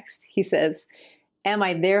says next. He says, am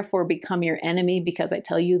I therefore become your enemy because I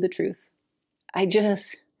tell you the truth?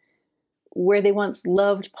 Where they once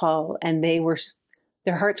loved Paul and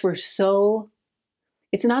their hearts were so,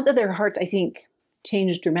 it's not that their hearts, I think,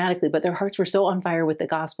 changed dramatically, but their hearts were so on fire with the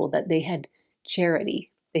gospel that they had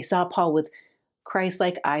charity. They saw Paul with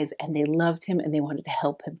Christ-like eyes and they loved him and they wanted to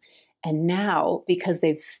help him. And now, because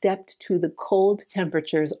they've stepped to the cold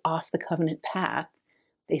temperatures off the covenant path,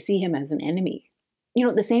 they see him as an enemy.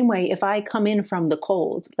 The same way if I come in from the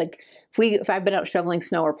cold, like if I've been out shoveling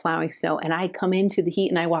snow or plowing snow and I come into the heat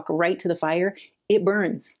and I walk right to the fire, it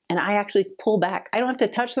burns. And I actually pull back. I don't have to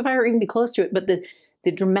touch the fire or even be close to it, but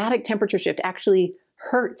the dramatic temperature shift actually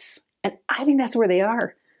hurts. And I think that's where they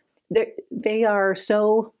are. They are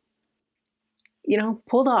so,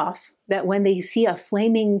 pulled off that when they see a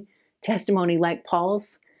flaming testimony like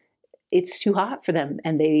Paul's, it's too hot for them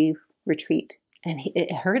and they retreat. And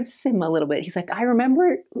it hurts him a little bit. He's like, I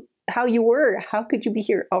remember how you were. How could you be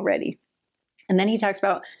here already? And then he talks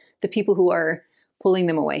about the people who are pulling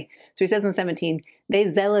them away. So he says in 17, they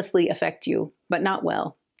zealously affect you, but not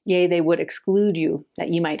well. Yea, they would exclude you that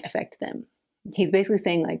you might affect them. He's basically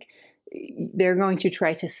saying like, they're going to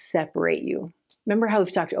try to separate you. Remember how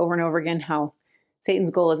we've talked over and over again, how Satan's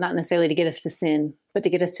goal is not necessarily to get us to sin, but to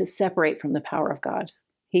get us to separate from the power of God.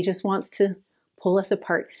 He just wants to pull us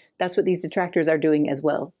apart. That's what these detractors are doing as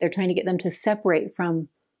well. They're trying to get them to separate from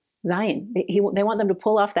Zion. They want them to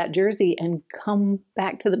pull off that jersey and come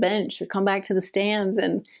back to the bench or come back to the stands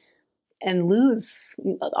and lose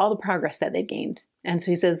all the progress that they've gained. And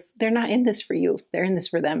so he says, they're not in this for you. They're in this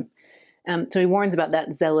for them. So he warns about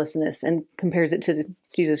that zealousness and compares it to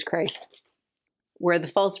Jesus Christ, where the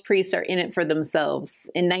false priests are in it for themselves.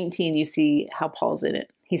 In 19, you see how Paul's in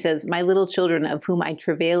it. He says, my little children of whom I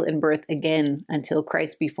travail in birth again until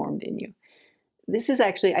Christ be formed in you. This is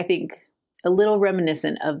actually, I think, a little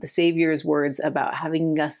reminiscent of the Savior's words about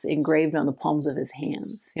having us engraved on the palms of his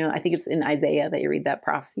hands. I think it's in Isaiah that you read that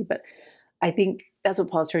prophecy, but I think that's what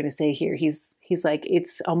Paul's trying to say here. He's like,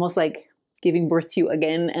 it's almost like giving birth to you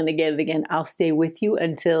again and again and again. I'll stay with you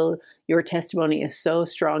until your testimony is so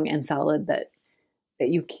strong and solid that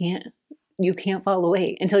you can't fall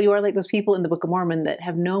away, until you are like those people in the Book of Mormon that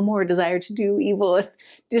have no more desire to do evil and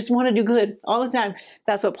just want to do good all the time.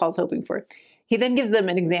 That's what Paul's hoping for. He then gives them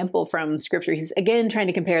an example from Scripture. He's again trying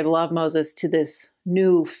to compare the law of Moses to this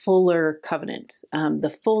new, fuller covenant,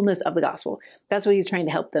 the fullness of the gospel. That's what he's trying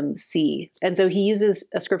to help them see. And so he uses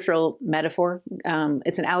a scriptural metaphor.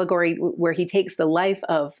 It's an allegory where he takes the life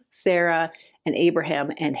of Sarah and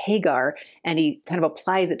Abraham and Hagar, and he kind of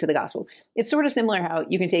applies it to the gospel. It's sort of similar how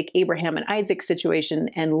you can take Abraham and Isaac's situation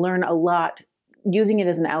and learn a lot using it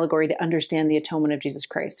as an allegory to understand the atonement of Jesus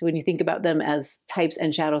Christ. So when you think about them as types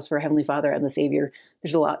and shadows for Heavenly Father and the Savior,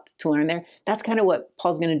 there's a lot to learn there. That's kind of what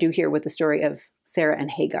Paul's going to do here with the story of Sarah and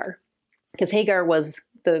Hagar. Because Hagar was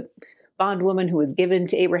the bondwoman who was given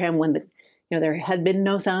to Abraham when there had been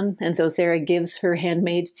no son. And so Sarah gives her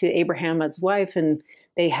handmaid to Abraham as wife, and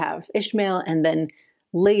they have Ishmael. And then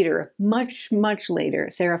later, much, much later,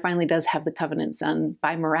 Sarah finally does have the covenant son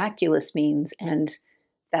by miraculous means, and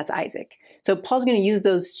that's Isaac. So Paul's going to use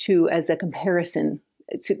those two as a comparison.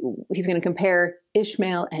 He's going to compare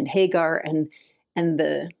Ishmael and Hagar and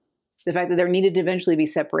the fact that there needed to eventually be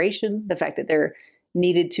separation, the fact that there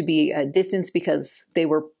needed to be a distance because they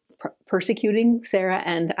were persecuting Sarah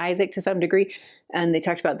and Isaac to some degree. And they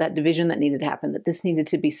talked about that division that needed to happen, that this needed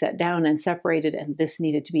to be set down and separated, and this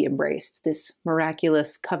needed to be embraced. This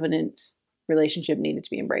miraculous covenant relationship needed to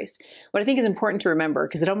be embraced. What I think is important to remember,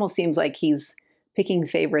 because it almost seems like he's picking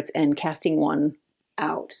favorites and casting one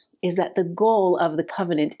out, is that the goal of the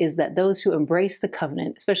covenant is that those who embrace the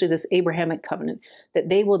covenant, especially this Abrahamic covenant, that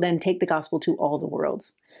they will then take the gospel to all the world.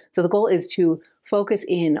 So the goal is to focus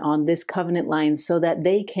in on this covenant line so that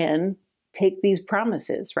they can take these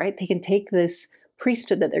promises, right? They can take this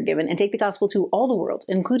priesthood that they're given, and take the gospel to all the world,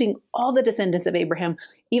 including all the descendants of Abraham,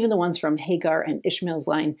 even the ones from Hagar and Ishmael's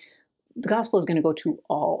line. The gospel is going to go to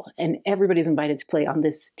all, and everybody's invited to play on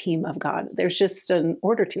this team of God. There's just an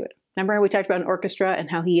order to it. Remember how we talked about an orchestra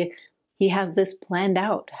and how he has this planned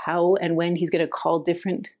out, how and when he's going to call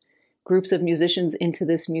different groups of musicians into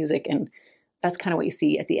this music. And that's kind of what you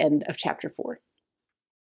see at the end of chapter 4.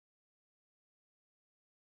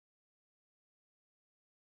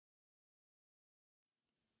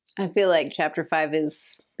 I feel like chapter 5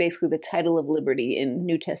 is basically the title of liberty in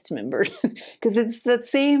New Testament version, because it's that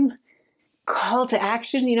same call to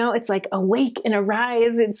action. It's like awake and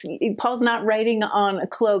arise. Paul's not writing on a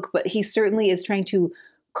cloak, but he certainly is trying to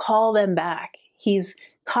call them back. He's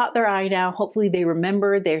caught their eye now. Hopefully they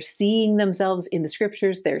remember. They're seeing themselves in the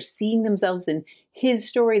scriptures. They're seeing themselves in his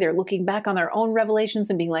story. They're looking back on their own revelations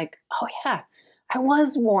and being like, oh yeah, I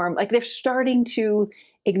was warm. Like they're starting to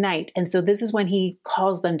ignite. And so this is when he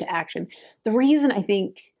calls them to action. The reason I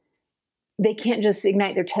think they can't just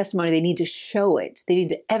ignite their testimony, they need to show it. They need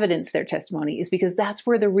to evidence their testimony, is because that's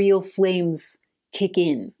where the real flames kick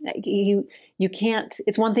in. You can't,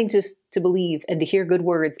 it's one thing to believe and to hear good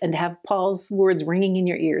words and to have Paul's words ringing in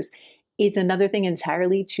your ears. It's another thing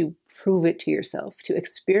entirely to prove it to yourself, to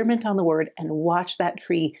experiment on the word and watch that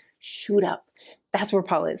tree shoot up. That's where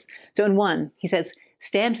Paul is. So in 1, he says,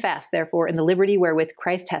 stand fast, therefore, in the liberty wherewith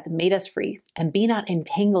Christ hath made us free, and be not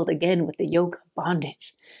entangled again with the yoke of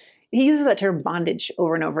bondage. He uses that term bondage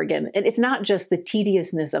over and over again. And it's not just the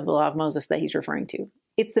tediousness of the law of Moses that he's referring to.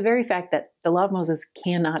 It's the very fact that the law of Moses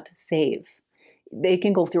cannot save. They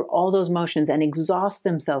can go through all those motions and exhaust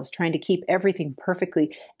themselves trying to keep everything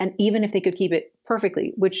perfectly. And even if they could keep it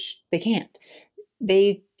perfectly, which they can't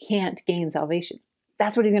gain salvation.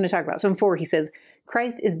 That's what he's going to talk about. So in 4, he says,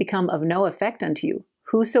 Christ is become of no effect unto you.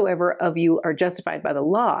 Whosoever of you are justified by the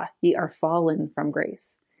law, ye are fallen from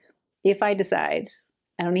grace. If I decide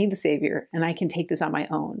I don't need the Savior and I can take this on my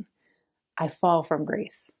own, I fall from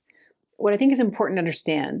grace. What I think is important to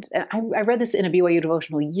understand, and I read this in a BYU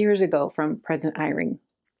devotional years ago from President Eyring.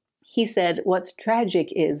 He said, what's tragic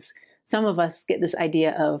is some of us get this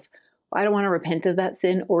idea of, well, I don't want to repent of that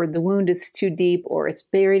sin, or the wound is too deep, or it's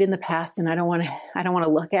buried in the past and I don't want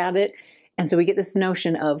to look at it. And so we get this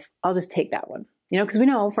notion of, I'll just take that one. Because we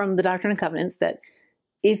know from the Doctrine and Covenants that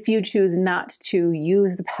if you choose not to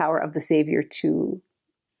use the power of the Savior to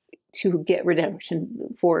get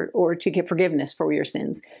redemption or to get forgiveness for your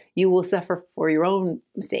sins, you will suffer for your own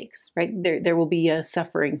mistakes, right? There will be a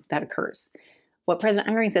suffering that occurs. What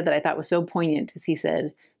President Eyring said that I thought was so poignant is he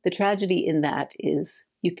said, the tragedy in that is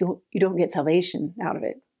you don't get salvation out of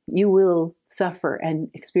it. You will suffer and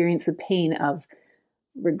experience the pain of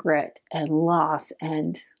regret and loss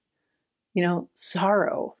and,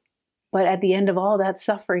 sorrow. But at the end of all that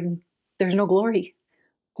suffering, there's no glory.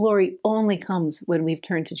 Glory only comes when we've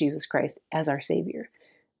turned to Jesus Christ as our Savior.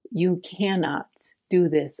 You cannot do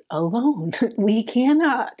this alone. We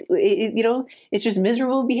cannot. It's just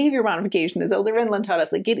miserable behavior modification, as Elder Renlund taught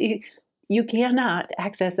us. You cannot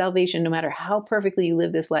access salvation, no matter how perfectly you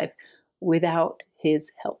live this life, without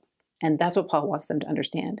his help. And that's what Paul wants them to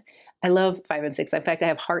understand. I love 5 and 6. In fact, I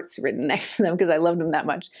have hearts written next to them because I loved them that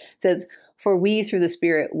much. It says, for we through the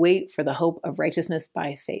Spirit wait for the hope of righteousness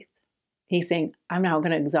by faith. He's saying, I'm not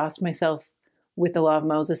going to exhaust myself with the law of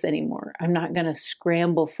Moses anymore. I'm not going to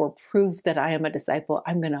scramble for proof that I am a disciple.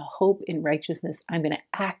 I'm going to hope in righteousness. I'm going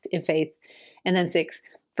to act in faith. And then 6,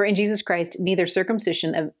 for in Jesus Christ neither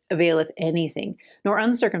circumcision availeth anything, nor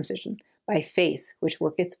uncircumcision, by faith which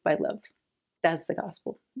worketh by love. That's the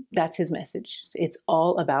gospel. That's his message. It's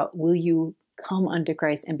all about, will you come unto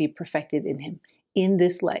Christ and be perfected in him in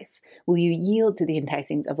this life? Will you yield to the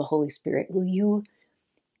enticings of the Holy Spirit? Will you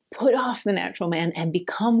put off the natural man and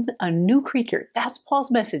become a new creature? That's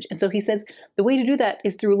Paul's message. And so he says the way to do that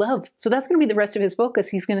is through love. So that's going to be the rest of his focus.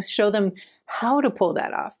 He's going to show them how to pull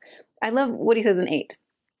that off. I love what he says in 8.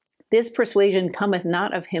 This persuasion cometh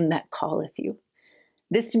not of him that calleth you.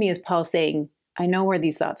 This to me is Paul saying, I know where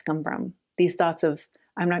these thoughts come from. These thoughts of,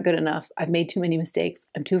 I'm not good enough. I've made too many mistakes.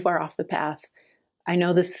 I'm too far off the path. I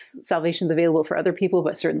know this salvation's available for other people,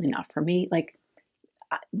 but certainly not for me.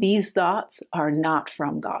 These thoughts are not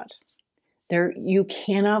from God. You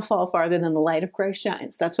cannot fall farther than the light of Christ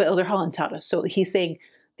shines. That's what Elder Holland taught us. So he's saying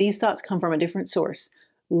these thoughts come from a different source.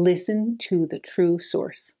 Listen to the true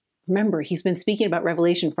source. Remember, he's been speaking about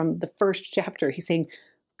Revelation from the first chapter. He's saying,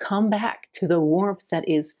 come back to the warmth that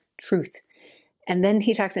is truth. And then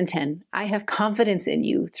he talks in 10, I have confidence in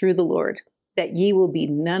you through the Lord, that ye will be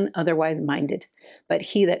none otherwise minded. But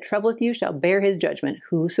he that troubleth you shall bear his judgment,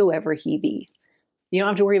 whosoever he be. You don't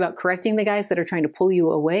have to worry about correcting the guys that are trying to pull you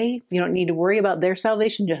away. You don't need to worry about their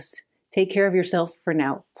salvation. Just take care of yourself for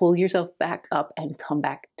now. Pull yourself back up and come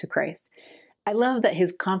back to Christ. I love that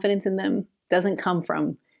his confidence in them doesn't come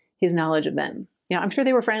from his knowledge of them. You know, I'm sure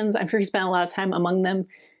they were friends. I'm sure he spent a lot of time among them,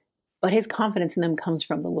 but his confidence in them comes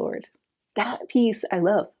from the Lord. That piece I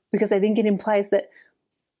love, because I think it implies that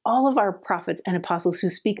all of our prophets and apostles who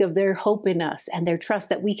speak of their hope in us and their trust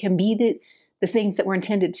that we can be the saints that we're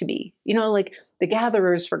intended to be, you know, like the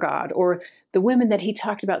gatherers for God, or the women that he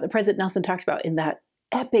talked about, that President Nelson talked about in that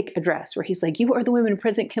epic address where he's like, you are the women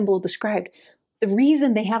President Kimball described. The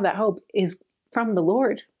reason they have that hope is from the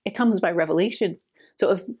Lord. It comes by revelation.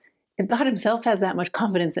 So if God himself has that much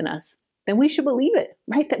confidence in us, then we should believe it,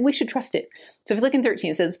 right? That we should trust it. So if you look in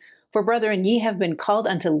 13, it says, for brethren, ye have been called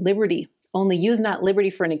unto liberty. Only use not liberty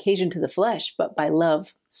for an occasion to the flesh, but by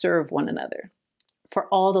love serve one another. For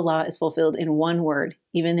all the law is fulfilled in one word,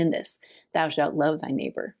 even in this, thou shalt love thy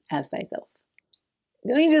neighbor as thyself.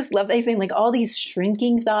 Don't you just love that he's saying, like, all these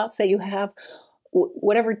shrinking thoughts that you have,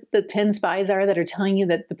 whatever the 10 spies are that are telling you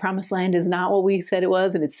that the promised land is not what we said it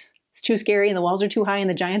was, and it's too scary, and the walls are too high, and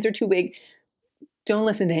the giants are too big. Don't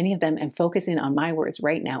listen to any of them and focus in on my words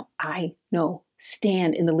right now. I know.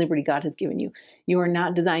 Stand in the liberty God has given you. You are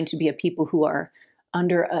not designed to be a people who are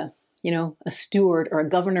under a steward or a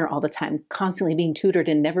governor all the time, constantly being tutored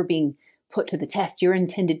and never being put to the test. You're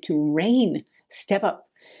intended to reign. Step up.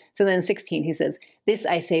 So then in 16, he says, this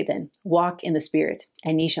I say then, walk in the Spirit,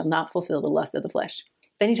 and ye shall not fulfill the lust of the flesh.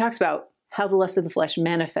 Then he talks about how the lusts of the flesh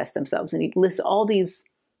manifest themselves, and he lists all these,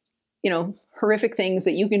 horrific things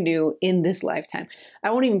that you can do in this lifetime. I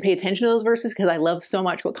won't even pay attention to those verses because I love so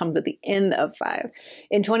much what comes at the end of 5.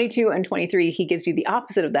 In 22 and 23, he gives you the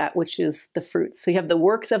opposite of that, which is the fruits. So you have the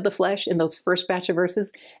works of the flesh in those first batch of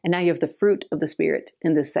verses, and now you have the fruit of the Spirit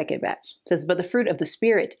in this second batch. It says, but the fruit of the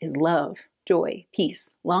Spirit is love, joy,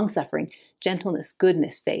 peace, long-suffering, gentleness,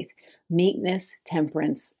 goodness, faith, meekness,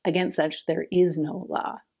 temperance. Against such there is no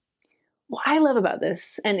law. What I love about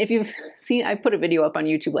this, and if you've seen, I put a video up on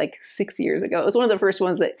YouTube like 6 years ago. It was one of the first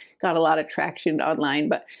ones that got a lot of traction online,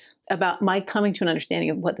 but about my coming to an understanding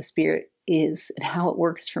of what the Spirit is and how it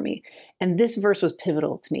works for me. And this verse was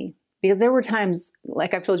pivotal to me because there were times,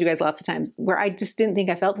 like I've told you guys lots of times, where I just didn't think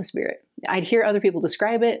I felt the Spirit. I'd hear other people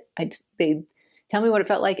describe it. They'd tell me what it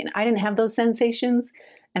felt like, and I didn't have those sensations.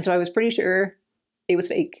 And so I was pretty sure it was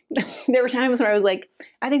fake. There were times where I was like,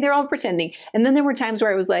 I think they're all pretending. And then there were times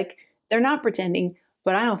where I was like, they're not pretending,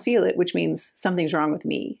 but I don't feel it, which means something's wrong with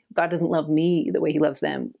me. God doesn't love me the way he loves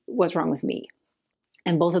them. What's wrong with me?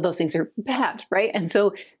 And both of those things are bad, right? And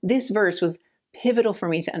so this verse was pivotal for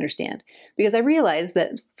me to understand because I realized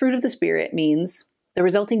that fruit of the Spirit means the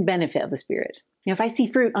resulting benefit of the Spirit. If I see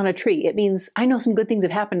fruit on a tree, it means I know some good things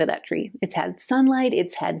have happened to that tree. It's had sunlight,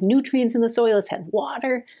 it's had nutrients in the soil, it's had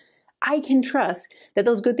water. I can trust that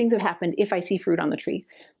those good things have happened if I see fruit on the tree.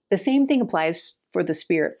 The same thing applies for the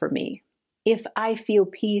Spirit for me. If I feel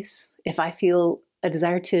peace, if I feel a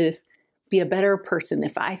desire to be a better person,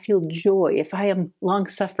 if I feel joy, if I am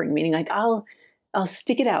long-suffering, meaning like I'll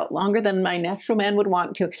stick it out longer than my natural man would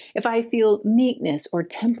want to. If I feel meekness or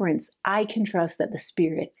temperance, I can trust that the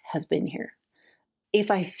Spirit has been here.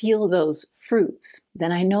 If I feel those fruits,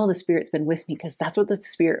 then I know the Spirit's been with me because that's what the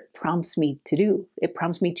Spirit prompts me to do. It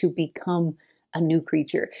prompts me to become a new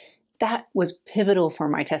creature. That was pivotal for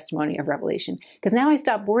my testimony of revelation because now I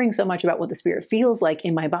stop worrying so much about what the Spirit feels like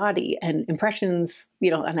in my body and impressions,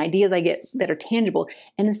 and ideas I get that are tangible.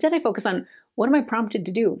 And instead I focus on what am I prompted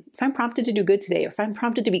to do? If I'm prompted to do good today, or if I'm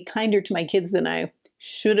prompted to be kinder to my kids than I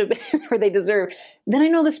should have been or they deserve, then I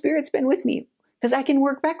know the Spirit's been with me because I can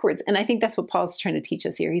work backwards. And I think that's what Paul's trying to teach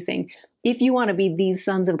us here. He's saying, if you want to be these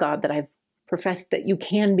sons of God that I've professed that you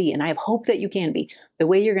can be, and I have hope that you can be, the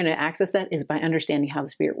way you're going to access that is by understanding how the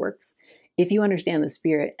Spirit works. If you understand the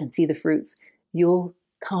Spirit and see the fruits, you'll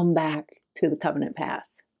come back to the covenant path.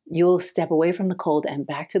 You'll step away from the cold and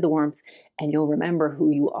back to the warmth, and you'll remember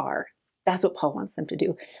who you are. That's what Paul wants them to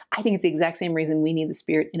do. I think it's the exact same reason we need the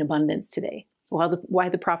Spirit in abundance today. Why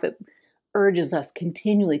the prophet urges us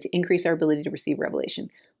continually to increase our ability to receive revelation,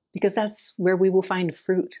 because that's where we will find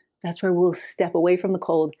fruit. That's where we'll step away from the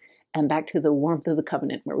cold and back to the warmth of the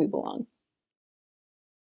covenant where we belong.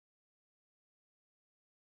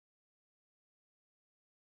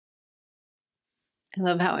 I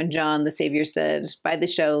love how in John, the Savior said, by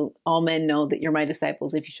this shall all men know that you're my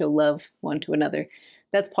disciples if you show love one to another.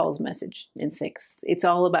 That's Paul's message in 6. It's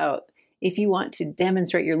all about if you want to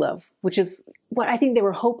demonstrate your love, which is what I think they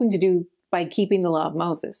were hoping to do by keeping the law of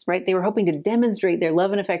Moses, right? They were hoping to demonstrate their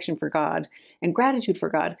love and affection for God and gratitude for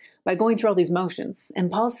God by going through all these motions. And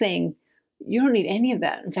Paul's saying, You don't need any of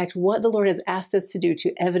that. In fact, what the Lord has asked us to do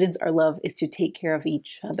to evidence our love is to take care of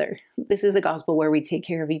each other. This is a gospel where we take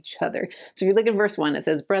care of each other. So if you look at verse 1, it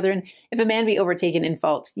says, "Brethren, if a man be overtaken in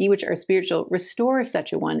fault, ye which are spiritual, restore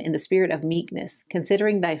such a one in the spirit of meekness,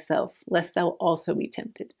 considering thyself, lest thou also be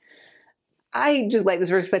tempted." I just like this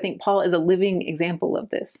verse because I think Paul is a living example of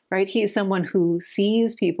this, right? He is someone who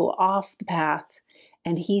sees people off the path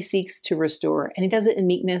and he seeks to restore. And he does it in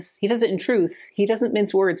meekness. He does it in truth. He doesn't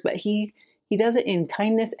mince words, but he does it in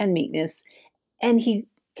kindness and meekness. And he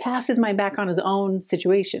casts his mind back on his own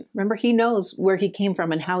situation. Remember, he knows where he came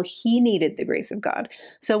from and how he needed the grace of God.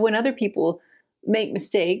 So when other people make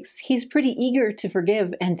mistakes, he's pretty eager to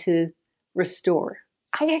forgive and to restore.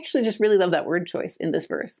 I actually just really love that word choice in this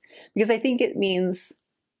verse because I think it means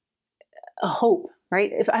a hope,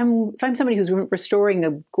 right? If I'm somebody who's restoring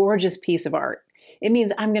a gorgeous piece of art, it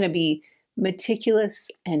means I'm going to be meticulous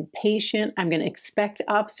and patient. I'm going to expect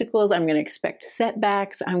obstacles. I'm going to expect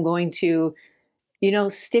setbacks. I'm going to,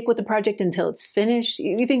 stick with the project until it's finished.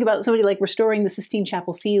 You think about somebody like restoring the Sistine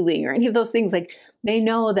Chapel ceiling or any of those things, like they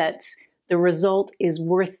know that the result is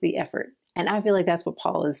worth the effort. And I feel like that's what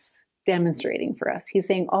Paul is demonstrating for us. He's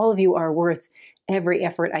saying, all of you are worth every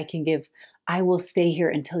effort I can give. I will stay here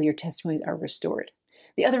until your testimonies are restored.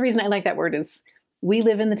 The other reason I like that word is we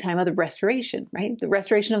live in the time of the restoration, right? The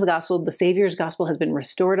restoration of the gospel, the Savior's gospel has been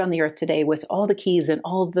restored on the earth today with all the keys and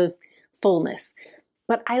all the fullness.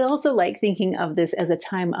 But I also like thinking of this as a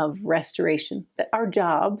time of restoration, that our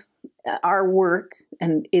job, our work,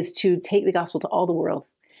 is to take the gospel to all the world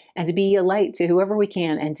and to be a light to whoever we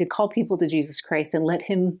can and to call people to Jesus Christ and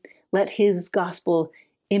let his gospel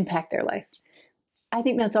impact their life. I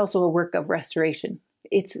think that's also a work of restoration.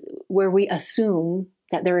 It's where we assume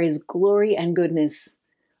that there is glory and goodness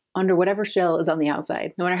under whatever shell is on the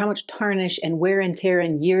outside, no matter how much tarnish and wear and tear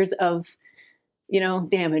and years of,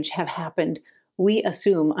 damage have happened. We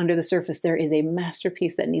assume under the surface there is a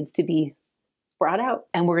masterpiece that needs to be brought out,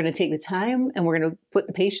 and we're going to take the time and we're going to put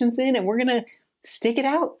the patience in and we're going to stick it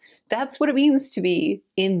out. That's what it means to be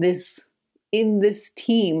in this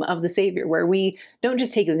team of the Savior, where we don't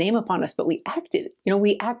just take his name upon us, but we act it.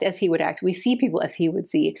 We act as he would act. We see people as he would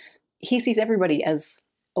see. He sees everybody as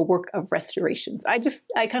a work of restoration. So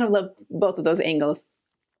I kind of love both of those angles.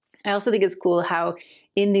 I also think it's cool how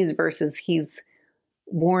in these verses he's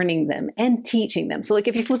warning them and teaching them. So like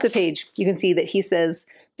if you flip the page, you can see that he says,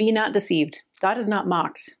 "Be not deceived. God is not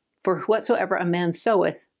mocked. For whatsoever a man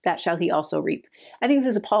soweth, that shall he also reap." I think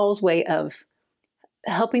this is Paul's way of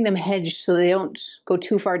helping them hedge so they don't go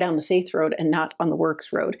too far down the faith road and not on the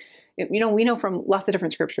works road. We know from lots of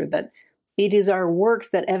different scripture that it is our works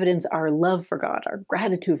that evidence our love for God, our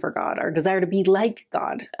gratitude for God, our desire to be like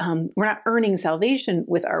God. We're not earning salvation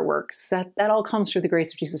with our works. That all comes through the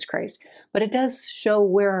grace of Jesus Christ. But it does show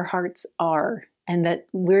where our hearts are and that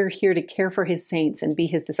we're here to care for his saints and be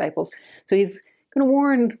his disciples. So he's going to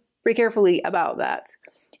warn pretty carefully about that.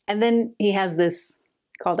 And then he has this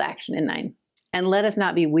call to action in 9. "And let us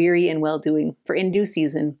not be weary in well-doing, for in due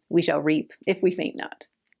season we shall reap if we faint not."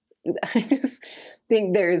 I just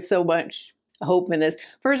think there is so much hope in this.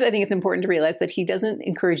 First, I think it's important to realize that he doesn't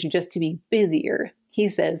encourage you just to be busier. He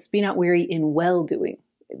says, "Be not weary in well-doing."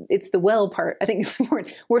 It's the well part I think is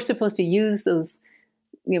important. We're supposed to use those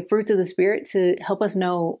fruits of the Spirit to help us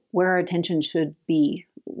know where our attention should be.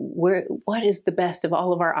 What is the best of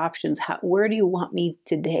all of our options? Where do you want me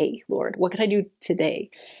today, Lord? What can I do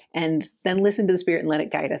today? And then listen to the Spirit and let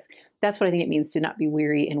it guide us. That's what I think it means to not be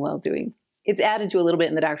weary in well-doing. It's added to a little bit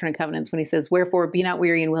in the Doctrine and Covenants when he says, "Wherefore be not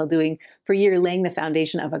weary in well-doing, for ye are laying the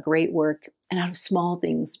foundation of a great work, and out of small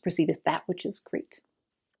things proceedeth that which is great."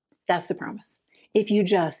 That's the promise. If you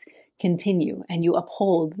just continue and you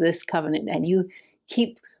uphold this covenant and you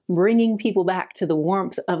keep bringing people back to the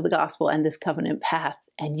warmth of the gospel and this covenant path,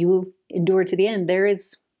 and you endure to the end, there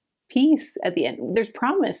is peace at the end. There's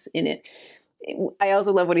promise in it. I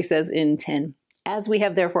also love what he says in 10. "As we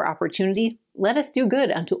have therefore opportunity, let us do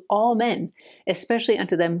good unto all men, especially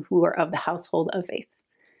unto them who are of the household of faith."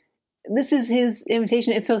 This is his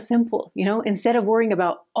invitation. It's so simple. Instead of worrying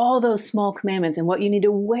about all those small commandments and what you need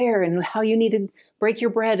to wear and how you need to break your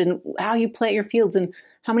bread and how you plant your fields and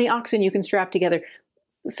how many oxen you can strap together,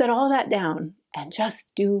 set all that down and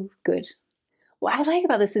just do good. What I like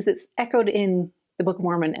about this is it's echoed in the Book of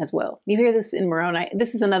Mormon as well. You hear this in Moroni.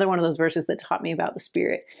 This is another one of those verses that taught me about the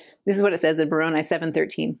Spirit. This is what it says in Moroni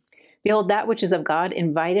 7:13. "Behold, that which is of God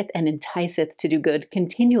inviteth and enticeth to do good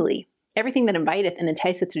continually. Everything that inviteth and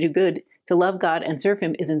enticeth to do good, to love God and serve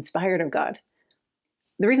him, is inspired of God."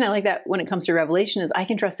 The reason I like that when it comes to Revelation is I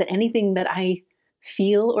can trust that anything that I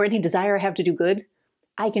feel or any desire I have to do good,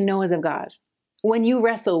 I can know is of God. When you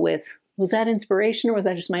wrestle with Was that inspiration or was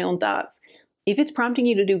that just my own thoughts? If it's prompting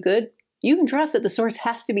you to do good, you can trust that the source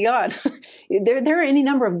has to be God. There are any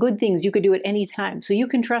number of good things you could do at any time. So you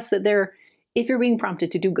can trust that if you're being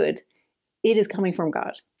prompted to do good, it is coming from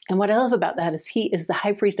God. And what I love about that is he is the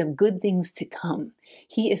high priest of good things to come.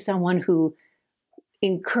 He is someone who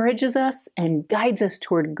encourages us and guides us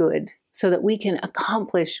toward good so that we can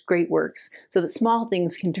accomplish great works, so that small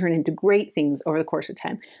things can turn into great things over the course of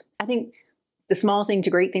time. I think the small thing to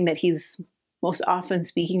great thing that he's most often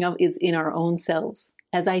speaking of is in our own selves.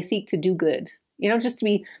 As I seek to do good, just to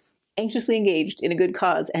be anxiously engaged in a good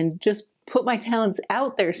cause and just put my talents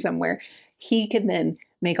out there somewhere, he can then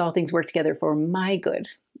make all things work together for my good.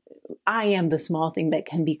 I am the small thing that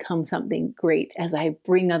can become something great as I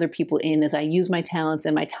bring other people in, as I use my talents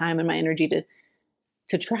and my time and my energy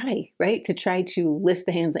to try, right? To try to lift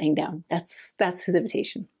the hands that hang down. That's his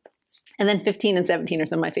invitation. And then 15 and 17 are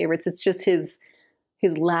some of my favorites. It's just his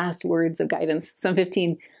last words of guidance. So in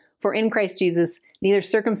 15, for in Christ Jesus, neither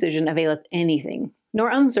circumcision availeth anything, nor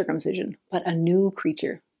uncircumcision, but a new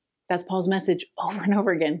creature. That's Paul's message over and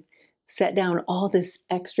over again. Set down all this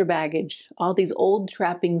extra baggage, all these old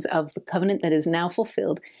trappings of the covenant that is now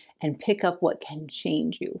fulfilled, and pick up what can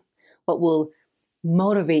change you, what will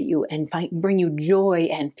motivate you and bring you joy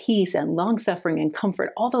and peace and long-suffering and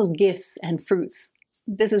comfort, all those gifts and fruits.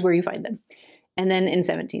 This is where you find them. And then in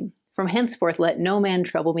 17, from henceforth let no man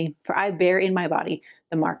trouble me, for I bear in my body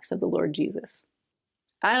the marks of the Lord Jesus.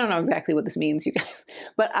 I don't know exactly what this means, you guys,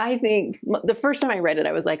 but I think the first time I read it,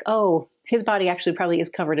 I was like, oh, his body actually probably is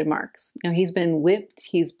covered in marks. He's been whipped,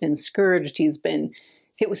 he's been scourged, he's been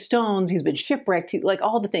hit with stones, he's been shipwrecked, like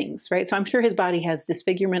all the things, right? So I'm sure his body has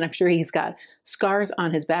disfigurement. I'm sure he's got scars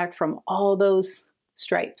on his back from all those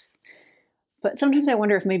stripes. But sometimes I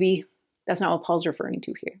wonder if maybe that's not what Paul's referring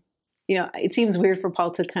to here. It seems weird for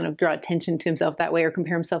Paul to kind of draw attention to himself that way or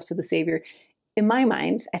compare himself to the Savior. In my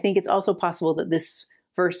mind, I think it's also possible that this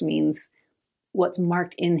verse means what's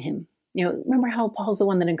marked in him. Remember how Paul's the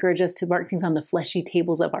one that encouraged us to mark things on the fleshy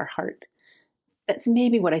tables of our heart? That's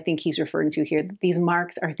maybe what I think he's referring to here. These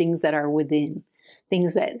marks are things that are within,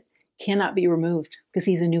 things that cannot be removed because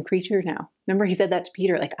he's a new creature now. Remember he said that to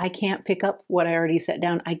Peter, like, I can't pick up what I already set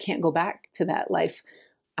down. I can't go back to that life.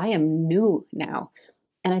 I am new now.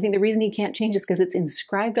 And I think the reason he can't change is because it's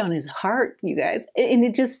inscribed on his heart, you guys.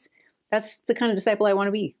 And that's the kind of disciple I want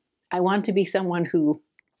to be. I want to be someone who,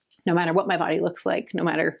 no matter what my body looks like, no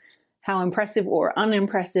matter how impressive or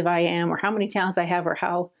unimpressive I am, or how many talents I have,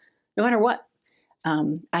 no matter what,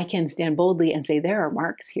 I can stand boldly and say, there are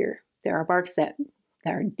marks here. There are marks that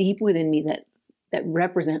are deep within me that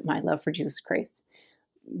represent my love for Jesus Christ.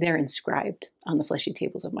 They're inscribed on the fleshy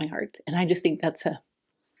tables of my heart. And I just think that's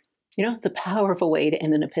it's a powerful way to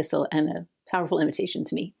end an epistle and a powerful invitation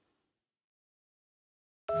to me.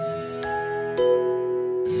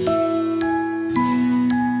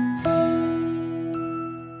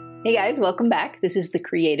 Hey guys, welcome back. This is the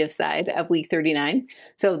creative side of week 39.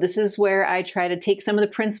 So this is where I try to take some of the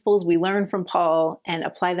principles we learned from Paul and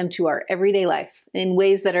apply them to our everyday life in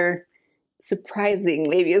ways that are surprising,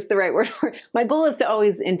 maybe is the right word. My goal is to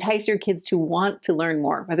always entice your kids to want to learn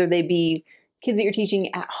more, whether they be kids that you're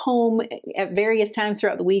teaching at home at various times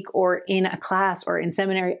throughout the week or in a class or in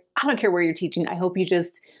seminary. I don't care where you're teaching. I hope you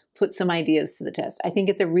just put some ideas to the test. I think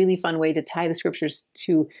it's a really fun way to tie the scriptures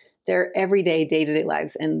to their everyday, day-to-day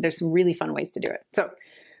lives. And there's some really fun ways to do it. So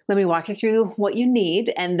let me walk you through what you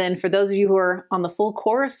need. And then for those of you who are on the full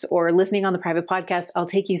course or listening on the private podcast, I'll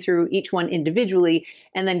take you through each one individually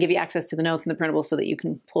and then give you access to the notes and the printables so that you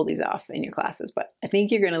can pull these off in your classes. But I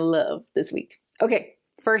think you're going to love this week. Okay.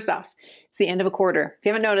 First off, it's the end of a quarter. If you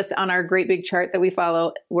haven't noticed on our great big chart that we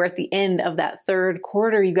follow, we're at the end of that third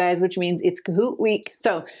quarter, you guys, which means it's Kahoot week.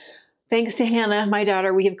 So thanks to Hannah, my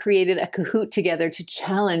daughter, we have created a Kahoot together to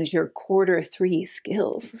challenge your quarter 3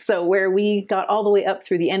 skills. So where we got all the way up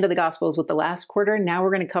through the end of the Gospels with the last quarter, now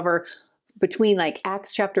we're going to cover between like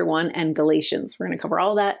Acts chapter 1 and Galatians. We're going to cover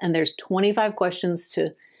all that. And there's 25 questions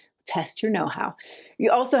to test your know-how.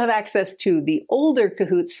 You also have access to the older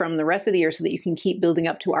Kahoots from the rest of the year so that you can keep building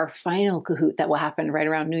up to our final Kahoot that will happen right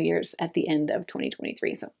around New Year's at the end of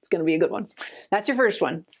 2023. So it's going to be a good one. That's your first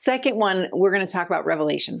one. Second one, we're going to talk about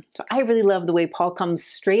Revelation. So I really love the way Paul comes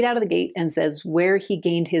straight out of the gate and says where he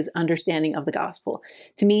gained his understanding of the gospel.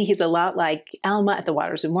 To me, he's a lot like Alma at the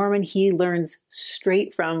Waters of Mormon. He learns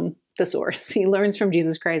straight from the source. He learns from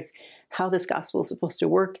Jesus Christ how this gospel is supposed to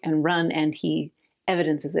work and run, and he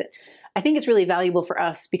evidences it. I think it's really valuable for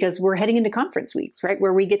us because we're heading into conference weeks, right?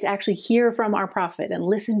 Where we get to actually hear from our prophet and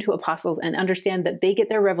listen to apostles and understand that they get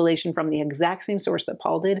their revelation from the exact same source that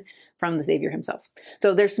Paul did, from the Savior himself.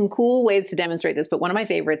 So there's some cool ways to demonstrate this, but one of my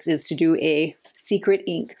favorites is to do a secret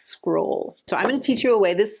ink scroll. So I'm going to teach you a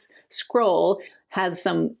way. This scroll has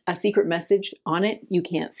a secret message on it. You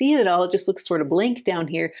can't see it at all. It just looks sort of blank down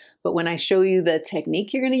here. But when I show you the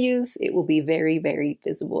technique you're going to use, it will be very, very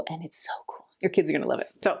visible, and it's so cool. Your kids are going to love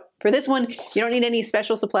it. So for this one, you don't need any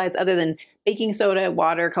special supplies other than baking soda,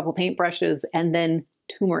 water, a couple paintbrushes, and then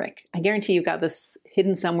turmeric. I guarantee you've got this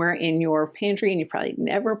hidden somewhere in your pantry and you probably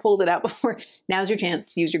never pulled it out before. Now's your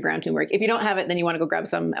chance to use your ground turmeric. If you don't have it, then you want to go grab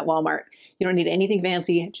some at Walmart. You don't need anything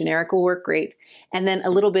fancy. Generic will work great. And then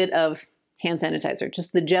a little bit of hand sanitizer.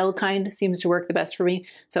 Just the gel kind seems to work the best for me.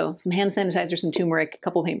 So some hand sanitizer, some turmeric, a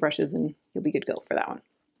couple paintbrushes, and you'll be good to go for that one.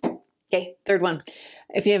 Okay, third one.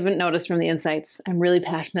 If you haven't noticed from the insights, I'm really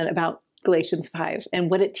passionate about Galatians 5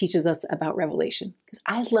 and what it teaches us about revelation. Because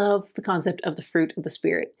I love the concept of the fruit of the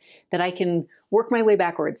Spirit, that I can work my way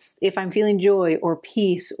backwards. If I'm feeling joy or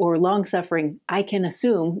peace or long suffering, I can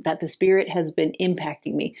assume that the Spirit has been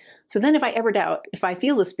impacting me. So then if I ever doubt, if I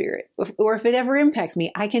feel the Spirit or if it ever impacts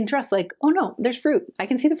me, I can trust like, oh no, there's fruit. I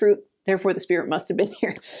can see the fruit. Therefore, the Spirit must have been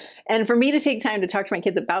here. And for me to take time to talk to my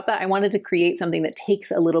kids about that, I wanted to create something that takes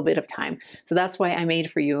a little bit of time. So that's why I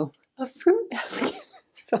made for you a fruit basket.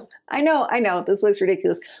 So I know, this looks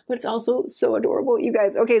ridiculous, but it's also so adorable, you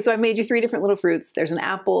guys. Okay, so I made you 3 different little fruits. There's an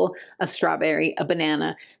apple, a strawberry, a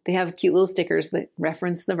banana. They have cute little stickers that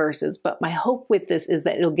reference the verses. But my hope with this is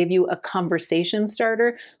that it'll give you a conversation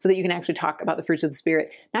starter so that you can actually talk about the fruits of the Spirit,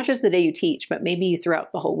 not just the day you teach, but maybe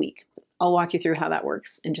throughout the whole week. I'll walk you through how that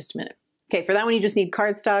works in just a minute. Okay, for that one, you just need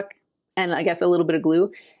cardstock and I guess a little bit of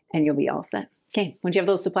glue, and you'll be all set. Okay, once you have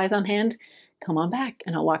those supplies on hand, come on back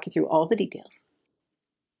and I'll walk you through all the details.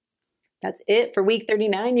 That's it for week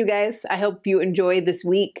 39, you guys. I hope you enjoy this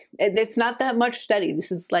week. It's not that much study.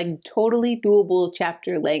 This is like totally doable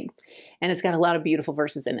chapter length, and it's got a lot of beautiful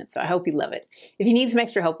verses in it, so I hope you love it. If you need some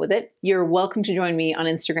extra help with it, you're welcome to join me on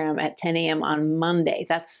Instagram at 10 a.m. on Monday.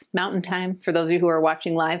 That's Mountain Time for those of you who are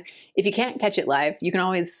watching live. If you can't catch it live, you can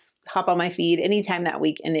always hop on my feed anytime that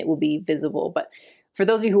week and it will be visible. But for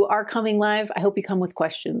those of you who are coming live, I hope you come with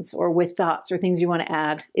questions or with thoughts or things you want to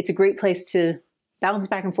add. It's a great place to bounce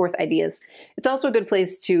back and forth ideas. It's also a good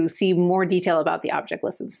place to see more detail about the object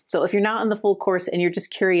lessons. So if you're not on the full course and you're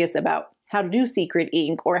just curious about how to do secret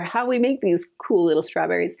ink or how we make these cool little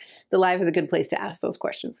strawberries, the live is a good place to ask those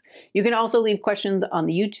questions. You can also leave questions on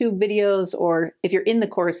the YouTube videos, or if you're in the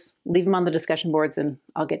course, leave them on the discussion boards and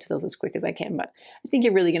I'll get to those as quick as I can. But I think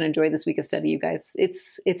you're really going to enjoy this week of study, you guys.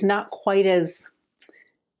 It's not quite as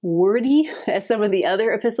wordy as some of the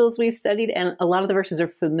other epistles we've studied, and a lot of the verses are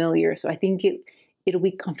familiar, so I think it'll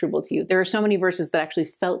be comfortable to you. There are so many verses that actually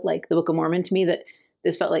felt like the Book of Mormon to me that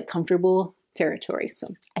this felt like comfortable territory.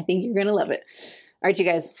 So I think you're going to love it. All right, you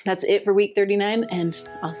guys, that's it for week 39, and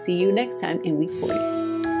I'll see you next time in week 40.